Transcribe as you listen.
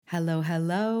Hello,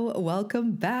 hello.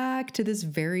 Welcome back to this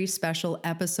very special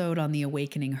episode on the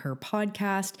Awakening Her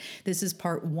podcast. This is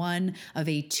part one of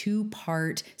a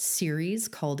two-part series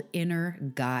called Inner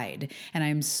Guide. And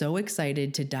I'm so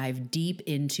excited to dive deep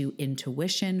into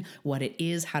intuition, what it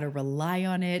is, how to rely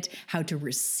on it, how to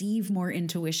receive more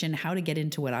intuition, how to get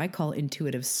into what I call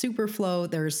intuitive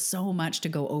superflow. There's so much to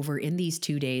go over in these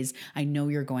 2 days. I know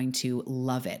you're going to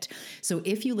love it. So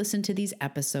if you listen to these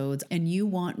episodes and you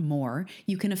want more,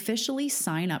 you can officially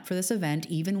sign up for this event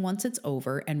even once it's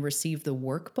over and receive the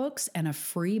workbooks and a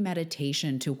free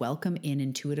meditation to welcome in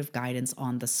intuitive guidance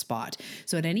on the spot.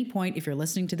 So at any point, if you're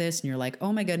listening to this and you're like,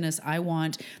 oh my goodness, I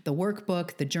want the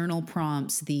workbook, the journal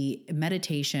prompts, the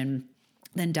meditation,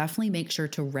 then definitely make sure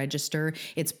to register.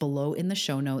 It's below in the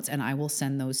show notes, and I will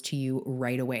send those to you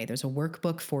right away. There's a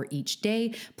workbook for each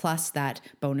day, plus that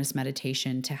bonus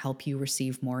meditation to help you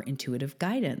receive more intuitive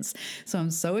guidance. So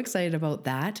I'm so excited about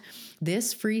that.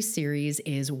 This free series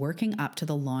is working up to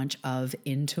the launch of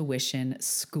Intuition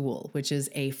School, which is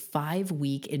a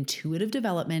 5-week intuitive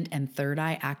development and third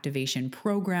eye activation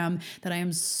program that I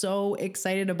am so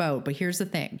excited about. But here's the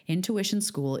thing. Intuition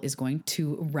School is going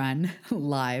to run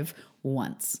live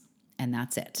once, and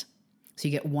that's it. So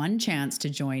you get one chance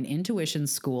to join Intuition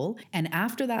School, and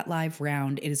after that live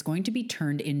round, it is going to be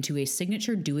turned into a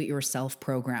signature do-it-yourself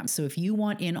program. So if you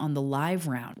want in on the live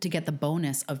round to get the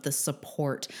bonus of the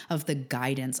support, of the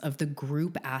guidance, of the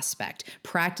group aspect,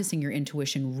 practicing your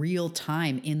intuition real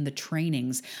time in the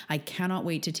trainings, I cannot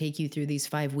wait to take you through these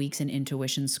 5 weeks in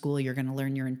Intuition School. You're going to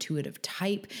learn your intuitive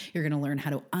type. You're going to learn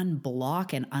how to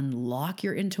unblock and unlock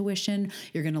your intuition.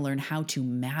 You're going to learn how to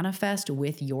manifest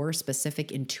with your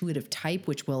specific intuitive type,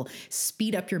 which will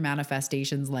speed up your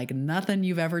manifestations like nothing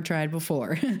you've ever tried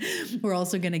before. We're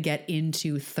also going to get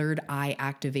into third eye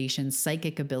activation,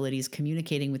 psychic abilities,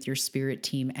 communicating with your spirit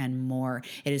team, and more.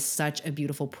 It is such a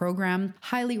beautiful program.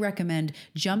 Highly recommend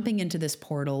jumping into this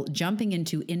portal, jumping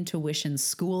into Intuition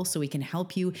School so we can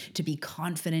help you to be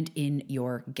confident in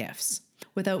your gifts.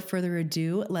 Without further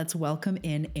ado, let's welcome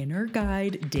in Inner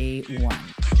Guide Day 1.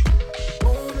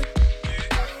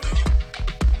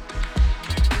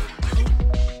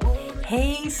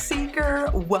 Hey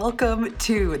Seeker, welcome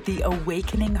to the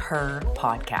Awakening Her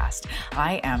podcast.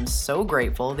 I am so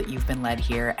grateful that you've been led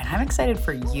here, and I'm excited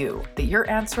for you that you're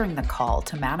answering the call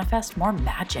to manifest more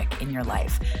magic in your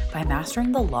life by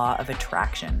mastering the law of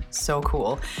attraction. So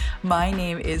cool. My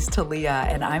name is Talia,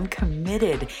 and I'm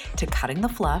committed to cutting the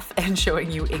fluff and showing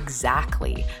you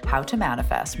exactly how to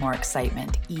manifest more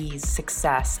excitement, ease,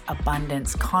 success,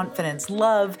 abundance, confidence,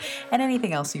 love, and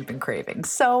anything else you've been craving.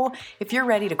 So if you're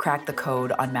ready to crack the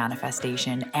code on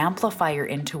manifestation, amplify your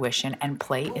intuition, and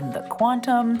play in the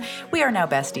quantum, we are now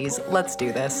besties. Let's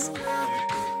do this.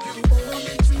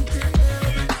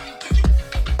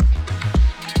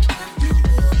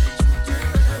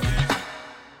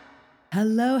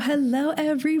 Hello,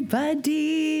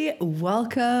 everybody.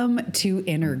 Welcome to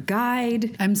Inner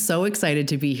Guide. I'm so excited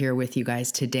to be here with you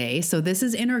guys today. So this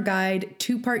is Inner Guide,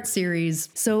 2-part series.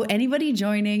 So anybody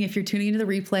joining, if you're tuning into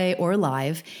the replay or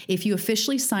live, if you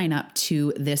officially sign up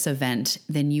to this event,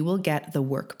 then you will get the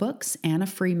workbooks and a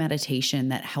free meditation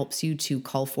that helps you to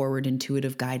call forward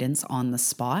intuitive guidance on the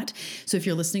spot. So if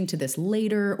you're listening to this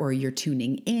later or you're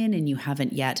tuning in and you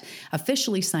haven't yet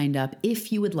officially signed up,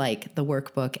 if you would like the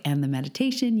workbook and the meditation,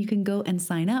 you can go and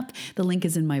sign up. The link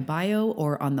is in my bio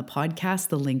or on the podcast.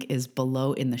 The link is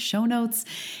below in the show notes.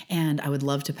 And I would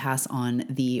love to pass on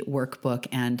the workbook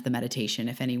and the meditation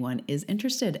if anyone is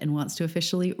interested and wants to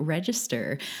officially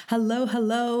register.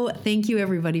 Hello. Thank you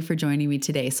everybody for joining me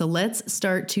today. So let's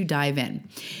start to dive in.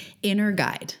 Inner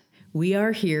Guide. We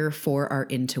are here for our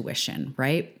intuition,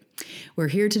 right? We're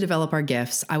here to develop our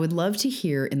gifts. I would love to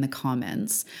hear in the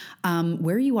comments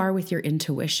where you are with your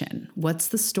intuition. What's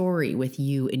the story with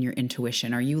you and your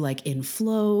intuition? Are you like in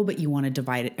flow, but you want to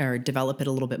divide it or develop it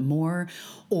a little bit more?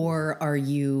 Or are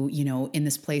you, in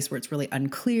this place where it's really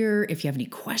unclear? If you have any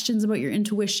questions about your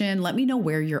intuition, let me know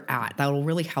where you're at. That will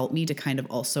really help me to kind of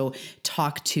also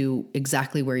talk to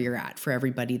exactly where you're at for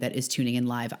everybody that is tuning in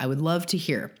live. I would love to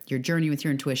hear your journey with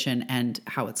your intuition and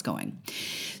how it's going.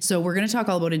 So we're going to talk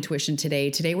all about intuition today.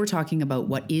 Today we're talking about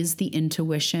what is the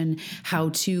intuition, how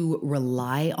to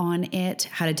rely on it,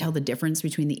 how to tell the difference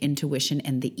between the intuition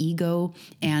and the ego.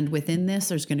 And within this,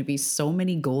 there's going to be so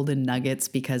many golden nuggets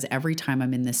because every time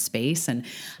I'm in this space and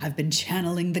I've been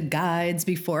channeling the guides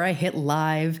before I hit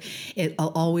live,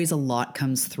 always a lot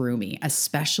comes through me,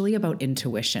 especially about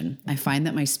intuition. I find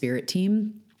that my spirit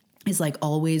team is like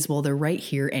always, well, they're right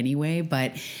here anyway,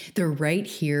 but they're right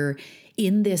here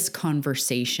in this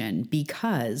conversation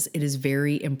because it is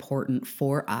very important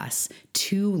for us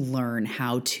to learn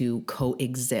how to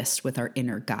coexist with our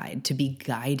inner guide, to be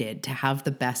guided, to have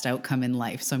the best outcome in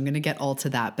life. So I'm going to get all to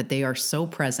that, but they are so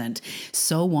present.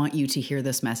 So want you to hear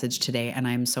this message today, and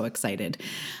I'm so excited.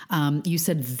 You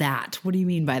said that. What do you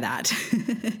mean by that?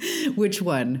 Which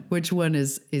one? Which one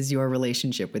is your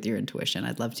relationship with your intuition?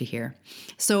 I'd love to hear.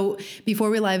 So before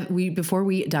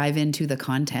we dive into the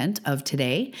content of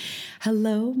today,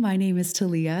 hello, my name is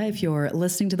Talia. If you're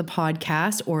listening to the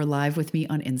podcast or live with me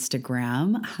on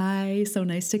Instagram, hi, so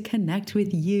nice to connect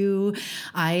with you.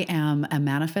 I am a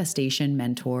manifestation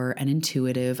mentor, an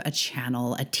intuitive, a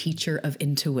channel, a teacher of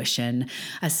intuition,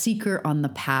 a seeker on the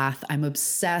path. I'm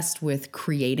obsessed with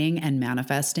creating and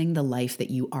manifesting the life that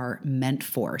you are meant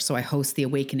for. So I host the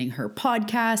Awakening Her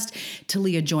podcast,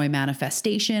 Talia Joy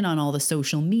Manifestation on all the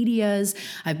social medias.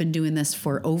 I've been doing this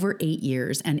for over 8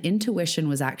 years, and intuition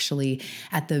was actually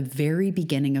at the very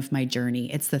beginning of my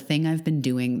journey. It's the thing I've been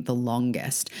doing the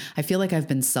longest. I feel like I've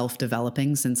been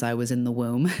self-developing since I was in the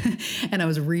womb, and I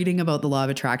was reading about the law of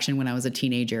attraction when I was a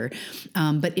teenager.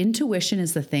 But intuition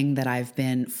is the thing that I've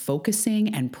been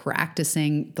focusing and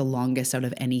practicing the longest out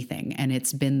of anything. And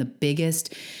it's been the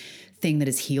biggest thing that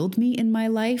has healed me in my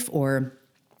life, or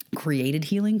created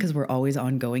healing, because we're always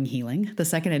ongoing healing. The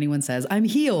second anyone says, I'm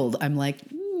healed, I'm like,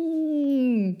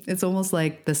 it's almost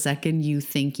like the second you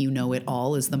think you know it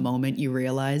all is the moment you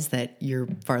realize that you're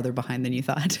farther behind than you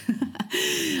thought.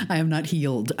 I am not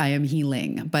healed. I am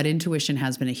healing. But intuition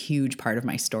has been a huge part of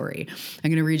my story. I'm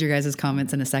going to read your guys'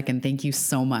 comments in a second. Thank you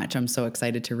so much. I'm so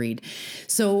excited to read.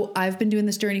 So I've been doing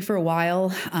this journey for a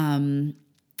while.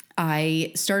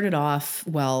 I started off,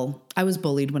 I was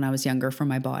bullied when I was younger for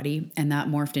my body, and that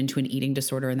morphed into an eating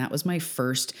disorder. And that was my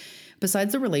first,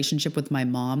 besides the relationship with my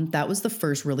mom, that was the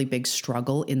first really big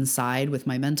struggle inside with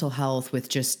my mental health, with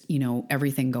just,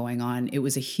 everything going on. It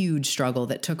was a huge struggle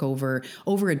that took over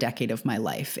a decade of my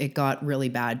life. It got really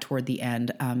bad toward the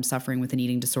end, suffering with an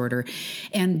eating disorder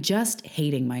and just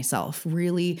hating myself,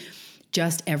 really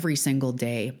just every single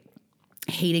day.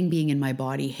 Hating being in my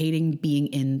body, hating being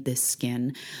in this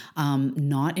skin,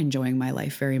 not enjoying my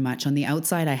life very much. On the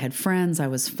outside, I had friends, I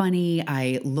was funny,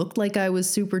 I looked like I was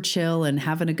super chill and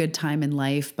having a good time in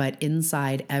life, but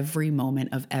inside every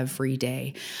moment of every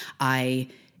day, I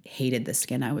hated the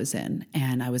skin I was in,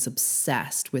 and I was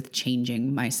obsessed with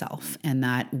changing myself. And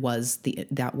that was the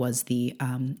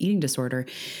eating disorder.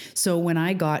 So when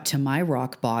I got to my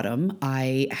rock bottom,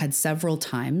 I had several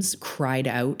times cried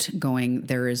out going,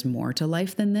 there is more to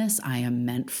life than this. I am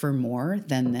meant for more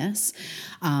than this.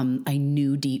 I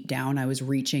knew deep down I was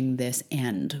reaching this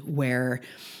end where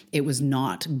it was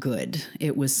not good.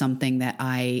 It was something that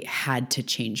I had to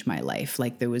change my life.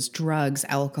 Like there was drugs,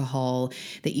 alcohol,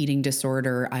 the eating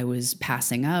disorder. I was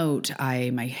passing out.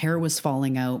 My hair was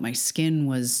falling out. My skin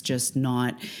was just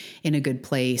not in a good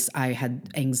place. I had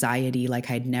anxiety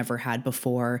like I'd never had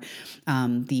before.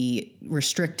 The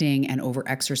restricting and over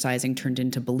exercising turned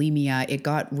into bulimia. It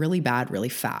got really bad really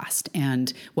fast.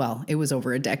 And it was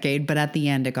over a decade, but at the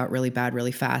end it got really bad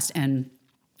really fast. And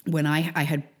when I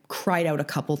had cried out a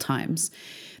couple times,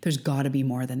 there's got to be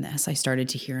more than this. I started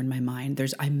to hear in my mind,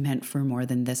 I'm meant for more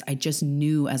than this. I just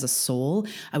knew as a soul,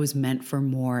 I was meant for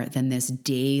more than this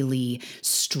daily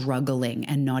struggling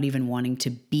and not even wanting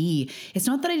to be. It's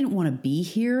not that I didn't want to be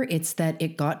here. It's that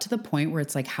it got to the point where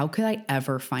it's like, how could I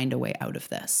ever find a way out of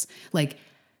this? Like,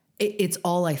 it's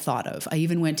all I thought of. I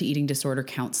even went to eating disorder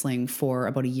counseling for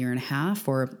about 1.5 years,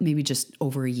 or maybe just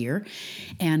over a year.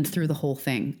 And through the whole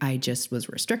thing, I just was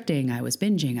restricting. I was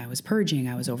binging. I was purging.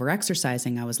 I was over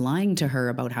exercising. I was lying to her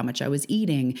about how much I was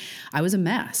eating. I was a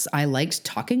mess. I liked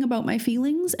talking about my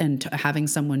feelings and having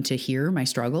someone to hear my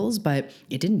struggles, but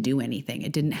it didn't do anything.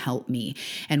 It didn't help me.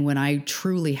 And when I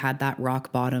truly had that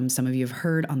rock bottom, some of you have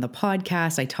heard on the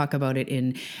podcast, I talk about it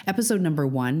in episode number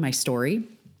 1, my story.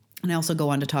 And I also go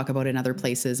on to talk about it in other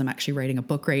places. I'm actually writing a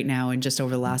book right now. And just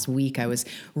over the last week, I was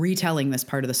retelling this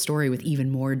part of the story with even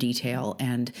more detail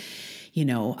and,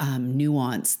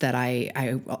 nuance that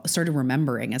I started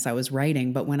remembering as I was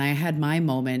writing. But when I had my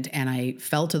moment and I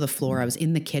fell to the floor, I was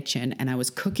in the kitchen and I was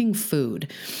cooking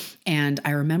food. And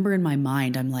I remember in my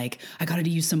mind, I'm like, I got to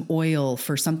use some oil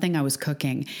for something I was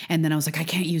cooking. And then I was like, I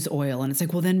can't use oil. And it's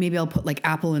like, well, then maybe I'll put like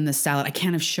apple in this salad. I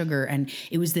can't have sugar. And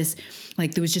it was this,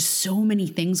 like, there was just so many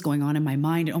things going on in my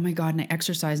mind. And, oh my God, and I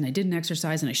exercised and I didn't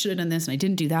exercise and I should have done this and I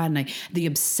didn't do that. And the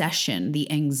obsession,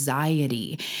 the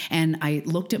anxiety. And I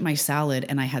looked at my salad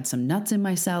and I had some nuts in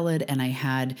my salad and I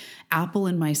had apple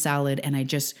in my salad and I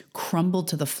just crumbled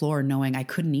to the floor knowing I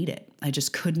couldn't eat it. I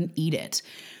just couldn't eat it,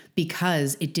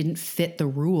 because it didn't fit the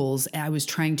rules. I was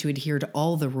trying to adhere to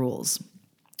all the rules.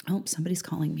 Oh, somebody's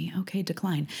calling me. Okay,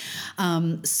 decline.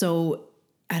 So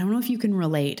I don't know if you can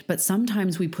relate, but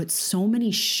sometimes we put so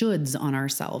many shoulds on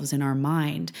ourselves in our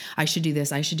mind. I should do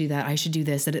this. I should do that. I should do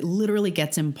this, that it literally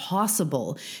gets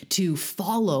impossible to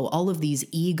follow all of these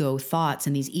ego thoughts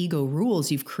and these ego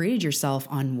rules you've created yourself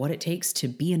on what it takes to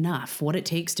be enough, what it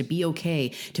takes to be okay,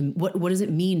 to what does it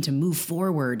mean to move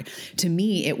forward. To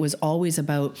me, it was always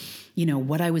about,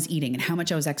 what I was eating and how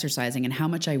much I was exercising and how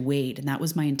much I weighed. And that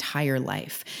was my entire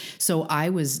life. So I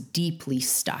was deeply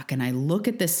stuck. And I look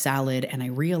at this salad and I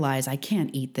realize I can't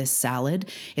eat this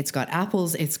salad. It's got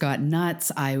apples. It's got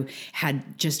nuts. I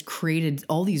had just created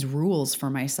all these rules for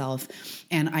myself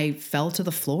and I fell to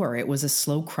the floor. It was a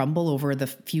slow crumble over the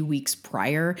few weeks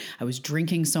prior. I was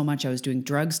drinking so much. I was doing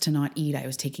drugs to not eat. I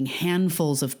was taking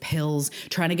handfuls of pills,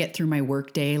 trying to get through my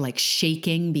workday, like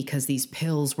shaking because these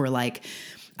pills were like,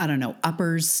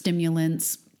 uppers,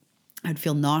 stimulants. I'd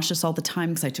feel nauseous all the time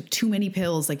because I took too many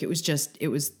pills. Like it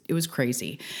was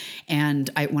crazy. And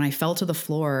when I fell to the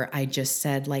floor, I just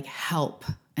said like, help.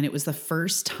 And it was the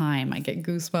first time I get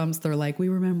goosebumps. They're like, we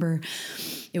remember.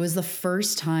 It was the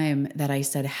first time that I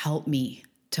said, help me,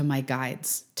 to my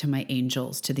guides, to my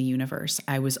angels, to the universe.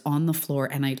 I was on the floor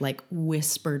and I like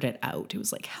whispered it out. It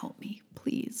was like, help me,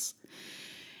 please.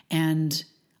 And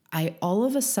I all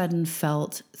of a sudden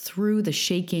felt through the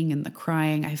shaking and the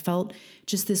crying, I felt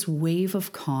just this wave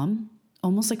of calm,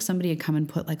 almost like somebody had come and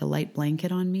put like a light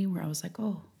blanket on me where I was like,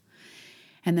 oh.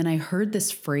 And then I heard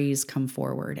this phrase come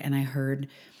forward and I heard,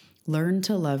 learn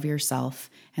to love yourself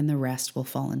and the rest will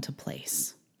fall into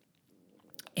place.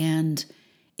 And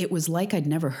it was like I'd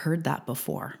never heard that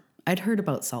before. I'd heard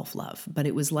about self-love, but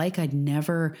it was like I'd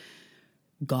never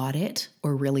got it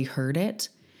or really heard it.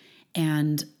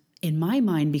 And in my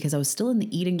mind, because I was still in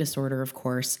the eating disorder, of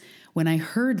course, when I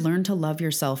heard learn to love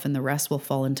yourself and the rest will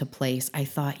fall into place, I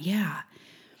thought, yeah,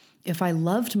 if I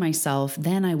loved myself,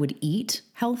 then I would eat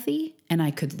healthy and I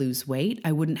could lose weight.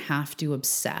 I wouldn't have to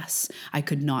obsess. I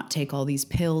could not take all these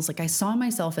pills. Like I saw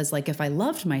myself as like, if I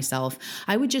loved myself,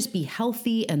 I would just be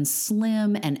healthy and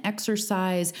slim and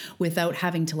exercise without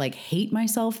having to like hate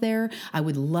myself there. I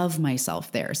would love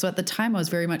myself there. So at the time I was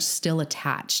very much still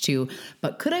attached to,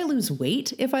 but could I lose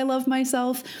weight if I love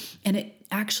myself? And it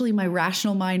actually, my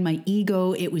rational mind, my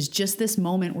ego, it was just this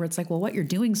moment where it's like, well, what you're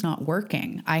doing is not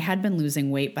working. I had been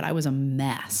losing weight, but I was a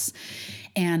mess.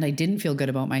 And I didn't feel good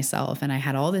about myself. And I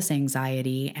had all this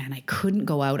anxiety and I couldn't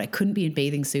go out. I couldn't be in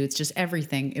bathing suits, just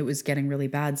everything. It was getting really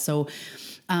bad. So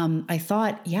I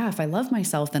thought, yeah, if I love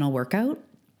myself, then I'll work out.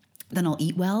 Then I'll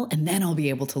eat well and then I'll be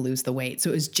able to lose the weight. So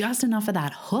it was just enough of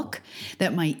that hook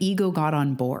that my ego got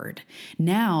on board.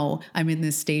 Now I'm in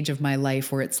this stage of my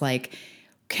life where it's like,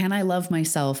 can I love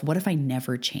myself? What if I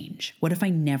never change? What if I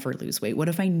never lose weight? What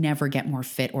if I never get more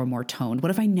fit or more toned? What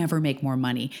if I never make more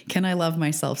money? Can I love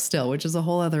myself still? Which is a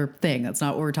whole other thing. That's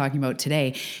not what we're talking about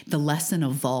today. The lesson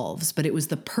evolves, but it was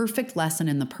the perfect lesson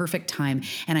in the perfect time.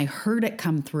 And I heard it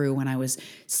come through when I was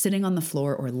sitting on the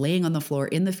floor or laying on the floor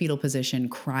in the fetal position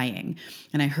crying.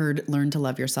 And I heard, learn to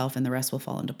love yourself and the rest will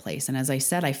fall into place. And as I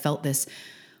said, I felt this,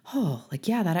 like,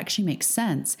 yeah, that actually makes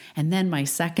sense. And then my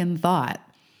second thought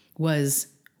was,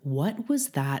 what was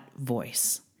that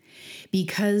voice?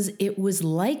 Because it was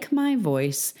like my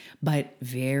voice, but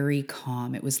very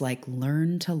calm. It was like,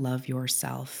 learn to love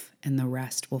yourself and the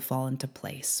rest will fall into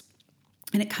place.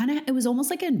 And it was almost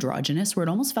like androgynous, where it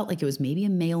almost felt like it was maybe a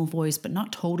male voice, but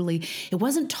not totally. It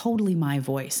wasn't totally my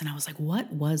voice. And I was like,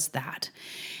 what was that?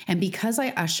 And because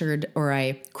I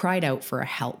cried out for a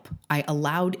help, I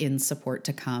allowed in support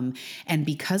to come. And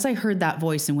because I heard that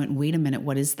voice and went, wait a minute,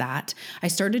 what is that? I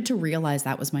started to realize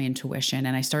that was my intuition.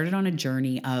 And I started on a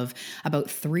journey of about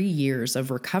 3 years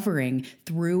of recovering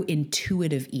through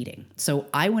intuitive eating. So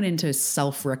I went into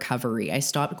self-recovery. I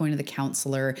stopped going to the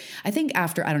counselor. I think I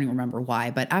don't even remember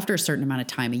why, but after a certain amount of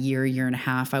time, a year and a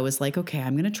half, I was like, okay,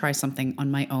 I'm going to try something on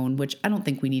my own, which I don't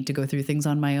think we need to go through things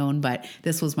on my own, but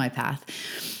this was my path.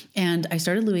 And I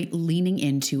started leaning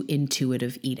into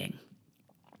intuitive eating.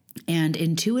 And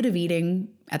intuitive eating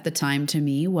at the time to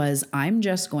me was, I'm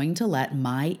just going to let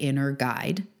my inner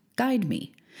guide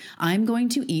me. I'm going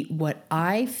to eat what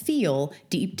I feel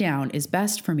deep down is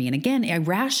best for me. And again, I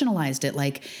rationalized it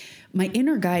like, My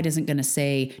inner guide isn't going to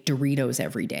say Doritos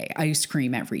every day, ice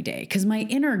cream every day, because my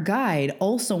inner guide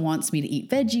also wants me to eat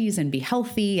veggies and be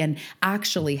healthy and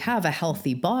actually have a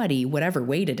healthy body, whatever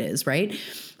weight it is, right?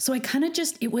 So I kind of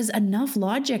it was enough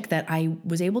logic that I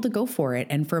was able to go for it.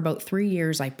 And for about 3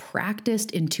 years, I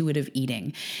practiced intuitive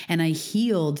eating and I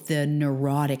healed the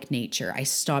neurotic nature. I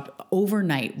stopped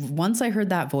overnight. Once I heard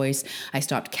that voice, I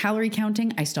stopped calorie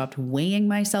counting. I stopped weighing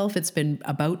myself. It's been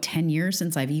about 10 years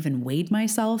since I've even weighed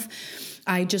myself.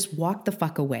 I just walked the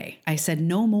fuck away. I said,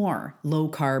 no more low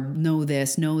carb, no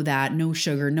this, no that, no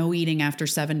sugar, no eating after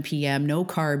 7 p.m., no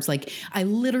carbs. Like I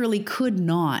literally could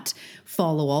not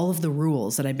follow all of the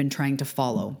rules that I've been trying to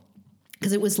follow.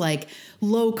 Because it was like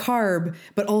low carb,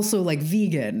 but also like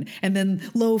vegan, and then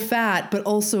low fat, but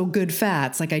also good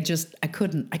fats. Like I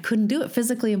couldn't do it,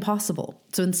 physically impossible.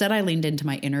 So instead I leaned into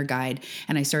my inner guide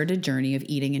and I started a journey of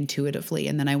eating intuitively.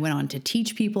 And then I went on to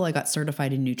teach people. I got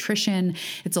certified in nutrition.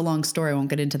 It's a long story. I won't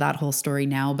get into that whole story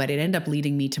now, but it ended up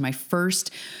leading me to my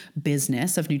first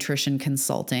business of nutrition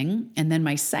consulting. And then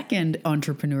my second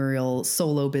entrepreneurial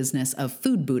solo business of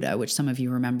Food Buddha, which some of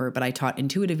you remember, but I taught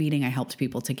intuitive eating. I helped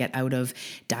people to get out of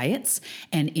diets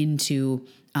and into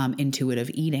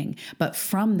intuitive eating. But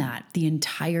from that, the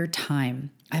entire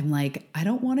time, I'm like, I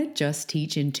don't want to just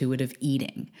teach intuitive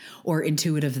eating or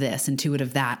intuitive this,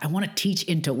 intuitive that. I want to teach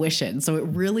intuition. So it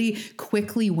really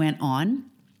quickly went on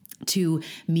to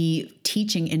me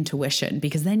teaching intuition,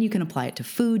 because then you can apply it to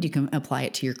food, you can apply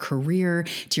it to your career,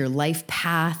 to your life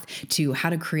path, to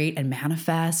how to create and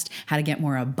manifest, how to get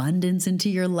more abundance into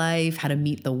your life, how to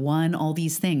meet the one, all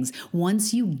these things.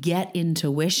 Once you get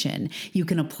intuition, you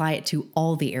can apply it to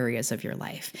all the areas of your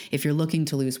life. If you're looking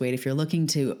to lose weight, if you're looking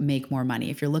to make more money,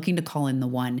 if you're looking to call in the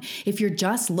one, if you're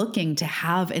just looking to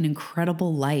have an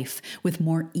incredible life with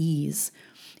more ease,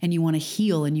 and you want to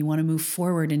heal and you want to move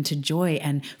forward into joy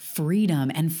and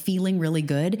freedom and feeling really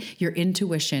good, your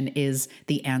intuition is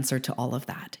the answer to all of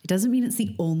that. It doesn't mean it's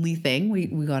the only thing. We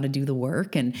got to do the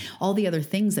work and all the other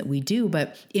things that we do,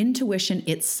 but intuition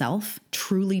itself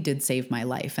truly did save my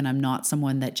life. And I'm not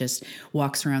someone that just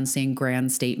walks around saying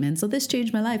grand statements, so this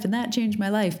changed my life and that changed my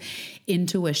life.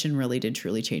 Intuition really did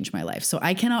truly change my life. So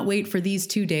I cannot wait for these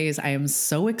 2 days. I am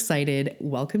so excited.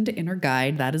 Welcome to Inner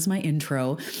Guide. That is my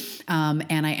intro.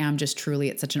 And I am just truly,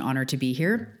 it's such an honor to be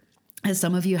here. As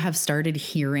some of you have started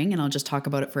hearing, and I'll just talk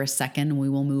about it for a second and we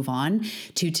will move on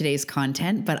to today's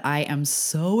content, but I am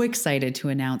so excited to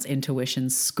announce Intuition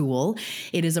School.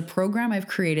 It is a program I've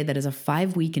created that is a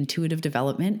 5-week intuitive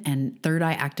development and third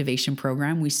eye activation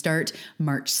program. We start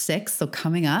March 6th, so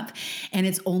coming up, and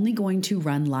it's only going to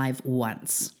run live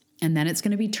once. And then it's going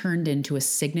to be turned into a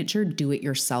signature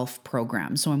do-it-yourself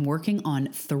program. So I'm working on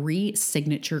 3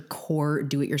 signature core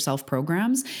do-it-yourself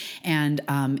programs. And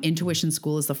Intuition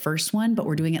School is the first one, but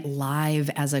we're doing it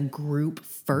live as a group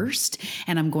first.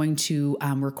 And I'm going to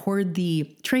record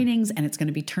the trainings and it's going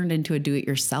to be turned into a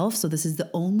do-it-yourself. So this is the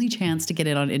only chance to get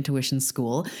it on Intuition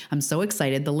School. I'm so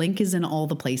excited. The link is in all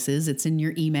the places. It's in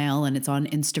your email and it's on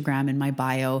Instagram in my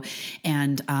bio.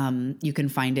 And you can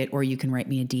find it, or you can write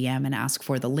me a DM and ask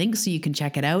for the link so you can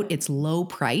check it out. It's low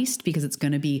priced because it's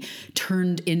going to be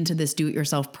turned into this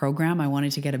do-it-yourself program. I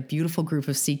wanted to get a beautiful group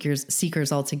of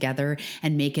seekers all together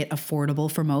and make it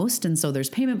affordable for most. And so there's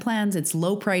payment plans. It's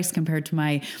low price compared to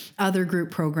my other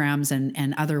group programs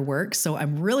and other work. So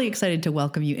I'm really excited to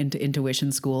welcome you into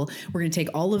Intuition School. We're going to take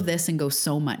all of this and go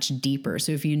so much deeper.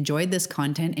 So if you enjoyed this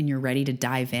content and you're ready to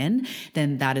dive in,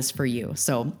 then that is for you.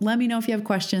 So let me know if you have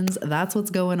questions. That's what's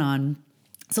going on.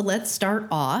 So let's start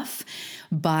off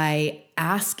by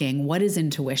asking, what is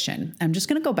intuition? I'm just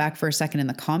going to go back for a second in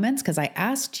the comments because I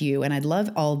asked you, and I'd love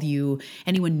all of you,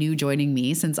 anyone new joining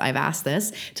me since I've asked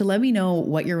this, to let me know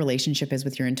what your relationship is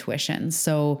with your intuition.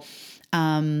 So,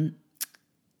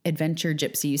 Adventure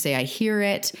Gypsy, you say, I hear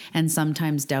it and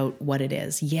sometimes doubt what it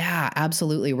is. Yeah,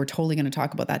 absolutely. We're totally going to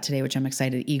talk about that today, which I'm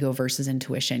excited. Ego versus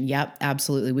intuition. Yep,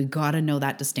 absolutely. We got to know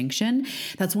that distinction.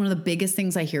 That's one of the biggest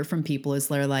things I hear from people is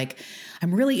they're like,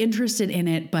 I'm really interested in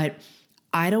it, but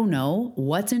I don't know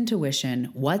what's intuition,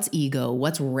 what's ego,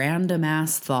 what's random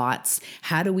ass thoughts.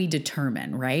 How do we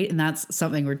determine, right? And that's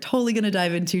something we're totally going to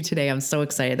dive into today. I'm so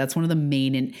excited. That's one of the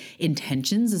main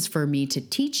intentions is for me to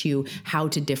teach you how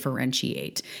to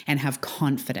differentiate and have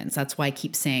confidence. That's why I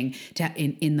keep saying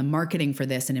in the marketing for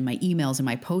this and in my emails and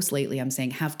my posts lately, I'm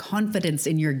saying have confidence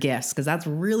in your gifts because that's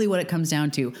really what it comes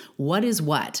down to. What is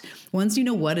what? Once you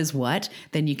know what is what,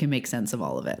 then you can make sense of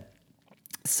all of it.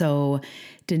 So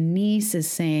Denise is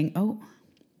saying, oh,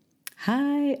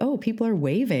 hi. Oh, people are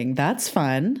waving. That's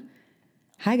fun.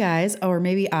 Hi, guys. Or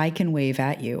maybe I can wave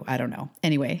at you. I don't know.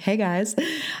 Anyway, hey, guys.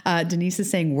 Denise is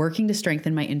saying, working to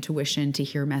strengthen my intuition to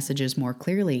hear messages more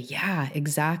clearly. Yeah,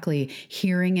 exactly.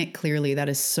 Hearing it clearly. That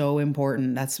is so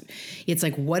important. It's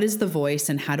like, what is the voice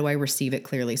and how do I receive it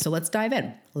clearly? So let's dive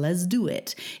in. Let's do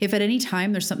it. If at any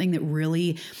time there's something that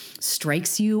really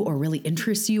strikes you or really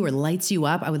interests you or lights you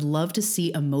up, I would love to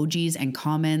see emojis and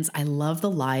comments. I love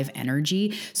the live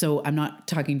energy. So I'm not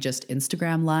talking just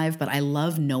Instagram live, but I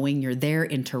love knowing you're there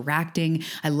interacting.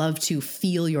 I love to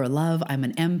feel your love. I'm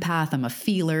an empath. I'm a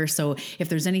feeler. So if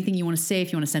there's anything you want to say,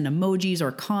 if you want to send emojis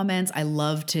or comments, I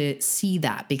love to see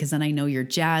that because then I know you're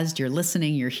jazzed, you're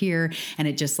listening, you're here, and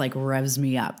it just like revs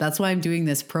me up. That's why I'm doing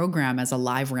this program as a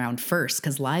live round first,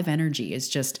 because live energy is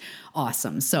just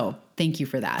awesome. So thank you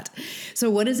for that.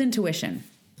 So what is intuition?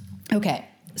 Okay.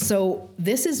 So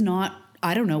this is not,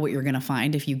 I don't know what you're going to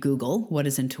find if you Google what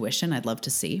is intuition. I'd love to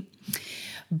see.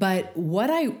 But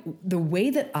the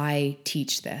way that I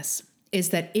teach this is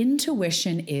that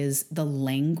intuition is the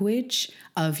language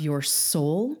of your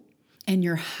soul and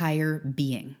your higher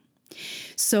being.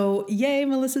 So yay,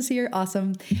 Melissa's here.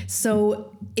 Awesome.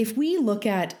 So if we look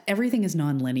at everything is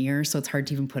nonlinear, so it's hard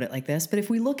to even put it like this. But if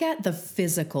we look at the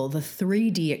physical, the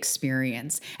 3D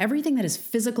experience, everything that is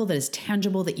physical, that is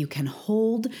tangible, that you can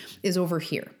hold is over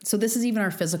here. So this is even our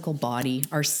physical body,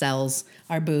 our cells,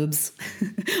 our boobs,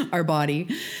 our body.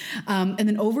 And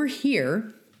then over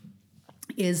here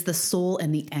is the soul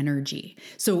and the energy.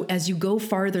 So as you go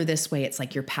farther this way, it's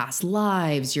like your past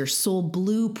lives, your soul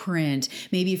blueprint,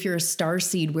 maybe if you're a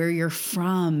starseed, where you're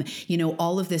from,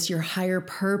 all of this, your higher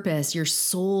purpose, your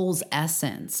soul's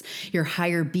essence, your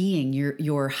higher being,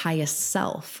 your highest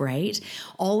self, right?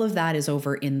 All of that is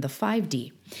over in the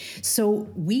 5D. So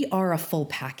we are a full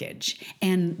package,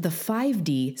 and the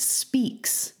 5D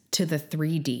speaks to the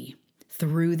 3D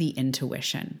through the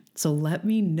intuition. So let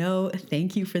me know.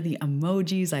 Thank you for the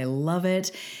emojis. I love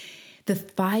it. The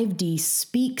 5D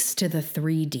speaks to the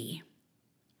 3D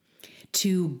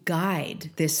to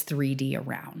guide this 3D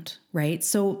around, right?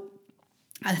 So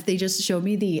they just showed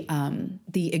me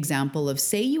the example of,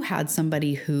 say you had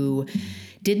somebody who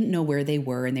didn't know where they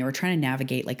were and they were trying to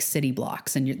navigate like city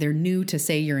blocks, and they're new to,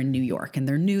 say you're in New York and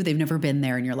they're new, they've never been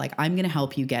there, and you're like, I'm going to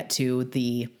help you get to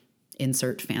the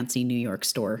insert fancy New York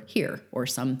store here or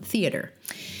some theater.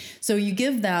 So you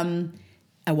give them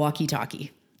a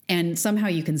walkie-talkie and somehow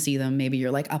you can see them. Maybe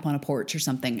you're like up on a porch or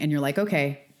something and you're like,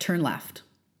 okay, turn left.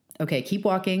 Okay, keep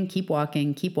walking, keep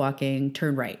walking, keep walking,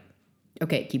 turn right.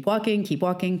 Okay, keep walking, keep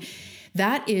walking.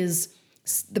 That is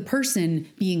the person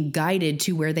being guided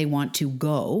to where they want to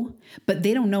go, but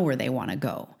they don't know where they want to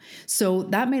go. So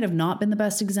that might have not been the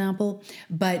best example,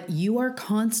 but you are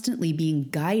constantly being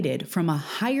guided from a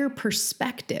higher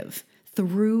perspective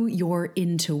through your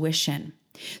intuition.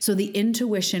 So the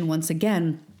intuition, once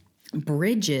again,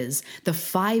 bridges the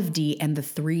 5D and the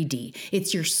 3D.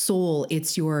 It's your soul,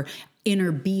 it's your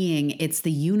inner being, it's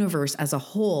the universe as a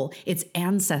whole, it's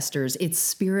ancestors, it's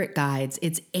spirit guides,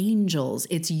 it's angels,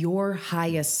 it's your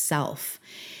highest self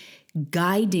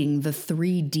guiding the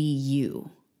 3D you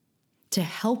to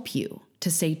help you to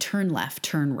say turn left,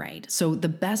 turn right. So the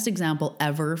best example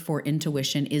ever for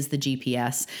intuition is the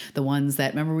GPS, the ones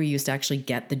that, remember we used to actually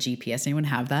get the GPS. Anyone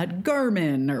have that?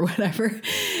 Garmin or whatever.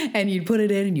 And you'd put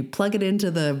it in and you plug it into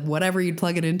the whatever you'd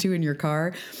plug it into in your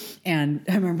car. And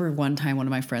I remember one time one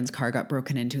of my friend's car got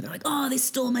broken into. They're like, oh, they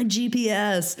stole my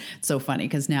GPS. It's so funny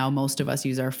because now most of us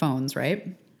use our phones,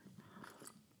 right?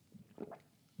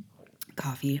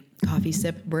 Coffee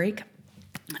sip break.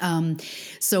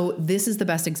 So this is the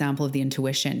best example of the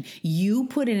intuition. You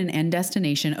put in an end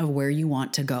destination of where you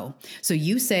want to go. So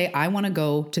you say, I want to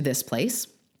go to this place.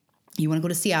 You want to go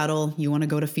to Seattle. You want to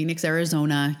go to Phoenix,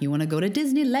 Arizona. You want to go to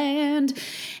Disneyland,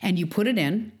 and you put it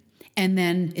in. And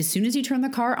then as soon as you turn the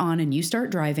car on and you start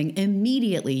driving,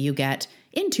 immediately you get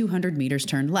in 200 meters,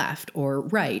 turn left or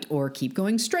right, or keep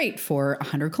going straight for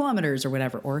 100 kilometers or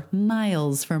whatever, or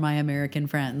miles for my American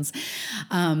friends.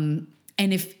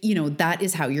 And if, that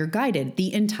is how you're guided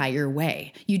the entire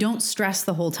way. You don't stress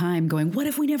the whole time going, what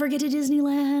if we never get to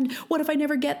Disneyland? What if I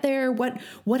never get there?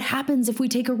 What happens if we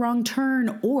take a wrong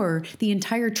turn? Or the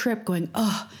entire trip going,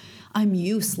 oh, I'm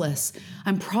useless.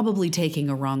 I'm probably taking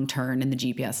a wrong turn. And the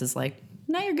GPS is like,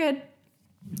 no, you're good.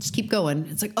 Just keep going.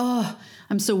 It's like, oh,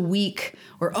 I'm so weak,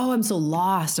 or, oh, I'm so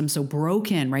lost. I'm so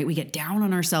broken, right? We get down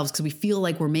on ourselves because we feel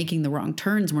like we're making the wrong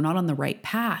turns. We're not on the right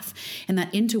path. And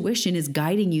that intuition is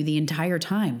guiding you the entire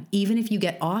time. Even if you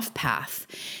get off path,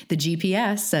 the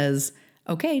GPS says,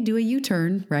 Okay, do a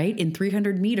U-turn, right? In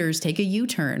 300 meters, take a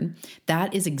U-turn.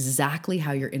 That is exactly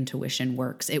how your intuition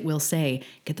works. It will say,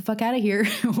 get the fuck out of here,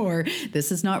 or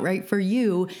this is not right for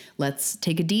you. Let's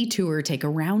take a detour, take a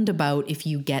roundabout if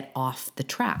you get off the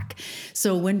track.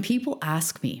 So when people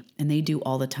ask me, and they do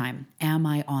all the time, am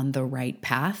I on the right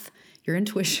path? Your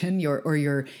intuition,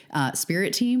 your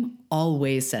spirit team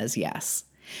always says yes.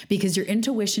 Because your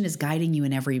intuition is guiding you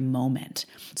in every moment.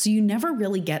 So you never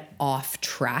really get off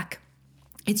track.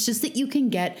 It's just that you can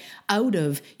get out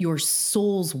of your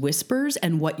soul's whispers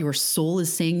and what your soul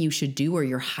is saying you should do or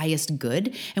your highest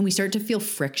good. And we start to feel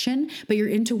friction, but your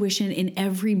intuition in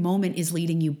every moment is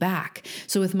leading you back.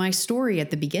 So with my story at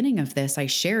the beginning of this, I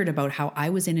shared about how I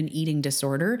was in an eating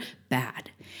disorder, bad.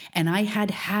 And I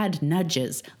had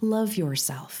nudges. Love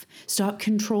yourself. Stop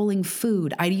controlling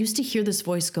food. I used to hear this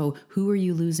voice go, who are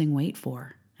you losing weight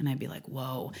for? And I'd be like,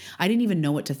 whoa, I didn't even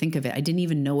know what to think of it. I didn't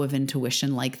even know of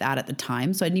intuition like that at the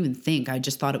time. So I didn't even think. I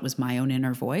just thought it was my own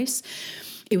inner voice.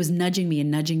 It was nudging me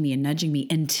and nudging me and nudging me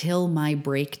until my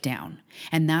breakdown.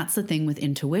 And that's the thing with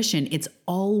intuition. It's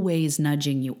always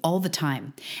nudging you all the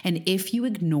time. And if you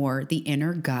ignore the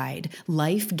inner guide,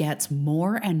 life gets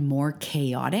more and more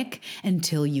chaotic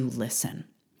until you listen.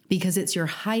 Because it's your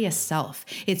highest self.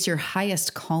 It's your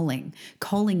highest calling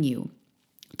you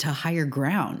to higher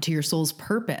ground, to your soul's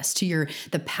purpose, to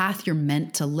the path you're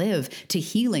meant to live, to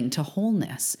healing, to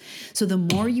wholeness. So the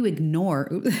more you ignore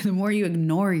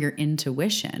your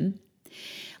intuition,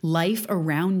 life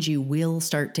around you will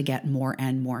start to get more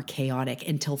and more chaotic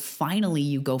until finally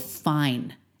you go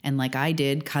fine. And like I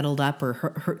did, cuddled up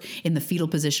or in the fetal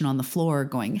position on the floor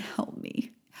going, help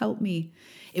me, help me.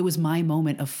 It was my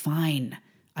moment of fine.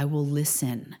 I will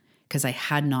listen, because I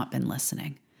had not been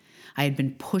listening. I had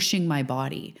been pushing my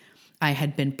body. I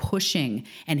had been pushing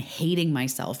and hating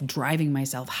myself, driving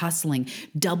myself, hustling,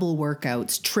 double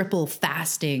workouts, triple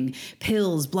fasting,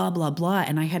 pills, blah, blah, blah.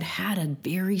 And I had a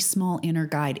very small inner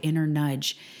guide, inner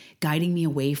nudge, guiding me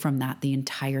away from that the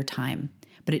entire time.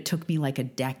 But it took me like a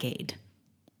decade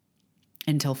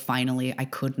until finally I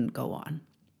couldn't go on.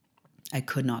 I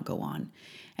could not go on.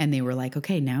 And they were like,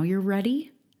 okay, now you're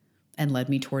ready, and led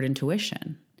me toward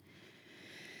intuition.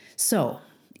 So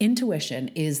intuition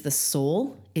is the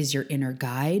soul, is your inner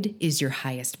guide, is your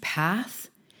highest path,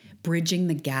 bridging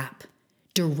the gap,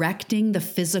 directing the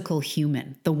physical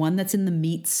human, the one that's in the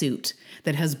meat suit,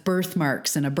 that has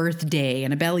birthmarks and a birthday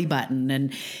and a belly button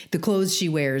and the clothes she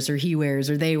wears or he wears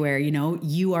or they wear.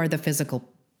 You are the physical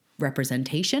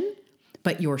representation,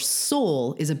 but your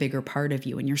soul is a bigger part of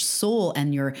you, and your soul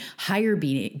and your higher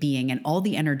being and all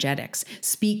the energetics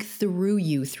speak through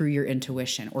you, through your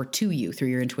intuition, or to you through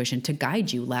your intuition to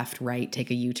guide you left, right,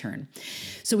 take a U-turn.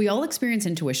 So we all experience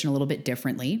intuition a little bit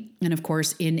differently. And of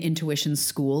course, in intuition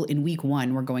school, in week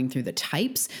 1, we're going through the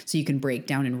types so you can break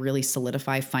down and really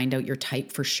solidify, find out your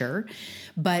type for sure.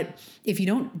 But if you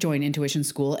don't join intuition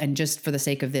school, and just for the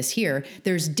sake of this here,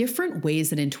 there's different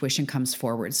ways that intuition comes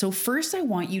forward. So first, I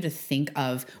want you to think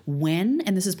of when,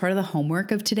 and this is part of the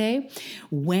homework of today,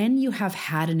 when you have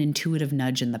had an intuitive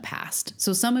nudge in the past.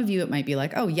 So some of you, it might be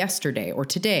like, oh, yesterday or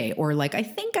today, or like, I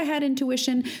think I had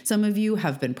intuition. Some of you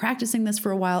have been practicing this for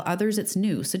a while. Others, it's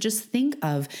new. So just think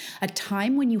of a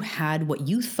time when you had what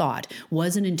you thought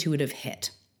was an intuitive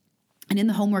hit. And in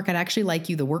the homework, I'd actually like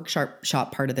you, the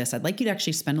workshop part of this, I'd like you to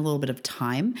actually spend a little bit of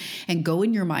time and go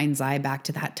in your mind's eye back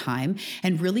to that time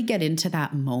and really get into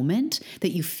that moment that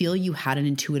you feel you had an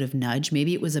intuitive nudge.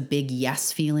 Maybe it was a big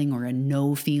yes feeling or a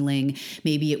no feeling.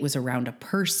 Maybe it was around a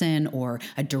person or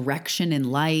a direction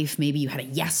in life. Maybe you had a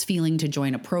yes feeling to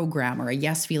join a program, or a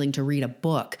yes feeling to read a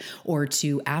book, or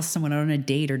to ask someone out on a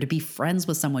date, or to be friends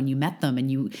with someone. You met them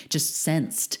and you just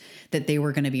sensed that they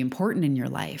were going to be important in your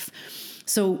life.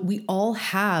 So we all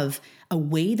have a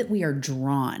way that we are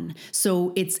drawn.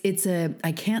 So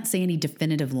I can't say any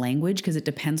definitive language because it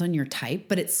depends on your type,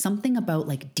 but it's something about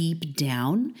like deep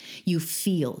down, you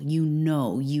feel,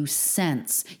 you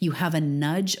sense, you have a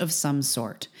nudge of some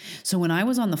sort. So when I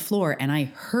was on the floor and I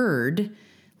heard,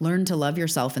 learn to love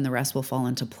yourself and the rest will fall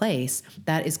into place,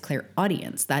 that is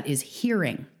clairaudience, that is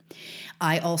hearing.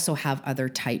 I also have other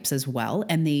types as well.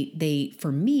 And they,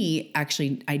 for me,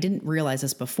 actually, I didn't realize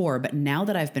this before, but now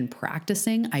that I've been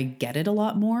practicing, I get it a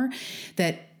lot more,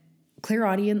 that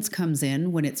clairaudience comes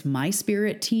in when it's my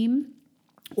spirit team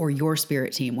or your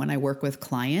spirit team, when I work with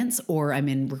clients, or I'm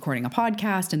in recording a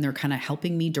podcast and they're kind of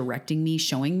helping me, directing me,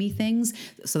 showing me things.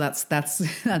 So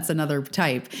that's another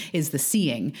type, is the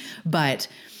seeing, but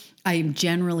I'm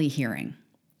generally hearing.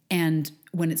 And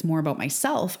when it's more about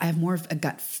myself, I have more of a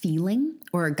gut feeling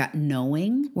or a gut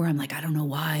knowing where I'm like, I don't know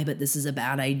why, but this is a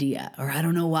bad idea. Or I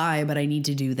don't know why, but I need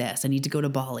to do this. I need to go to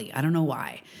Bali. I don't know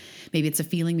why. Maybe it's a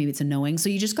feeling, maybe it's a knowing. So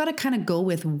you just got to kind of go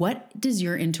with what does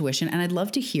your intuition, and I'd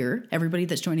love to hear everybody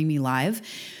that's joining me live,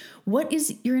 what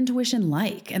is your intuition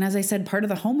like? And as I said, part of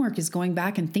the homework is going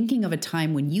back and thinking of a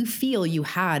time when you feel you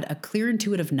had a clear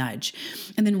intuitive nudge,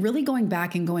 and then really going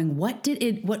back and going, what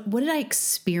did I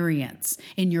experience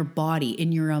in your body,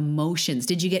 in your emotions?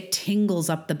 Did you get tingles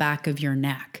up the back of your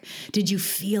neck? Did you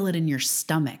feel it in your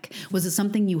stomach? Was it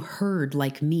something you heard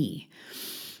like me?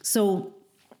 So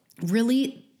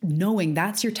really knowing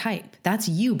that's your type. That's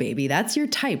you, baby. That's your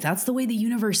type. That's the way the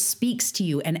universe speaks to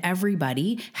you. And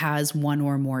everybody has one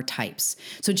or more types.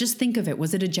 So just think of it.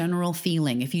 Was it a general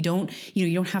feeling? If you don't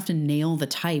have to nail the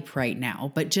type right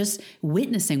now, but just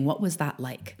witnessing what was that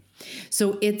like?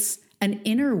 So it's an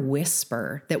inner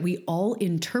whisper that we all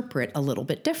interpret a little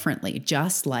bit differently,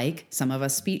 just like some of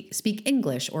us speak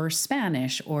English or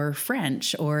Spanish or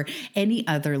French or any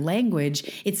other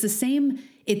language. It's the same,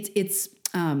 it's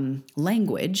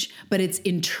language, but it's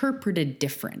interpreted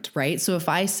different, right? So if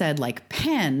I said like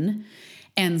pen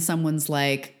and someone's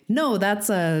like, no, that's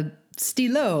a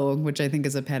stylo, which I think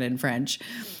is a pen in French.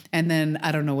 And then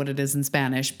I don't know what it is in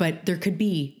Spanish, but there could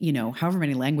be, however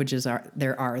many languages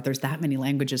there's that many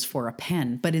languages for a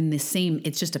pen, but in the same,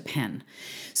 it's just a pen.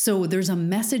 So there's a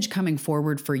message coming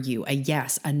forward for you, a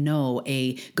yes, a no,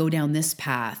 a go down this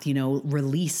path,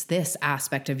 release this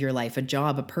aspect of your life, a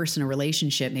job, a person, a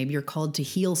relationship. Maybe you're called to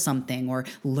heal something or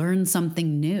learn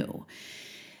something new.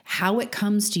 How it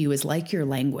comes to you is like your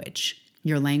language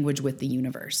with the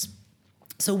universe.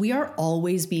 So we are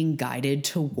always being guided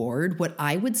toward what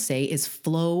I would say is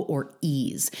flow or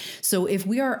ease. So if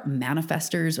we are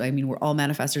manifestors, we're all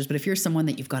manifestors, but if you're someone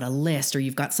that you've got a list or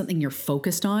you've got something you're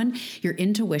focused on, your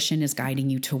intuition is guiding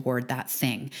you toward that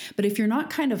thing. But if you're not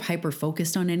kind of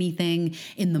hyper-focused on anything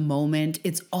in the moment,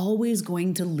 it's always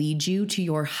going to lead you to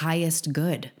your highest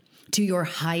good, to your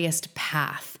highest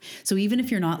path. So even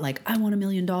if you're not like, I want $1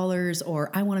 million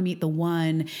or I want to meet the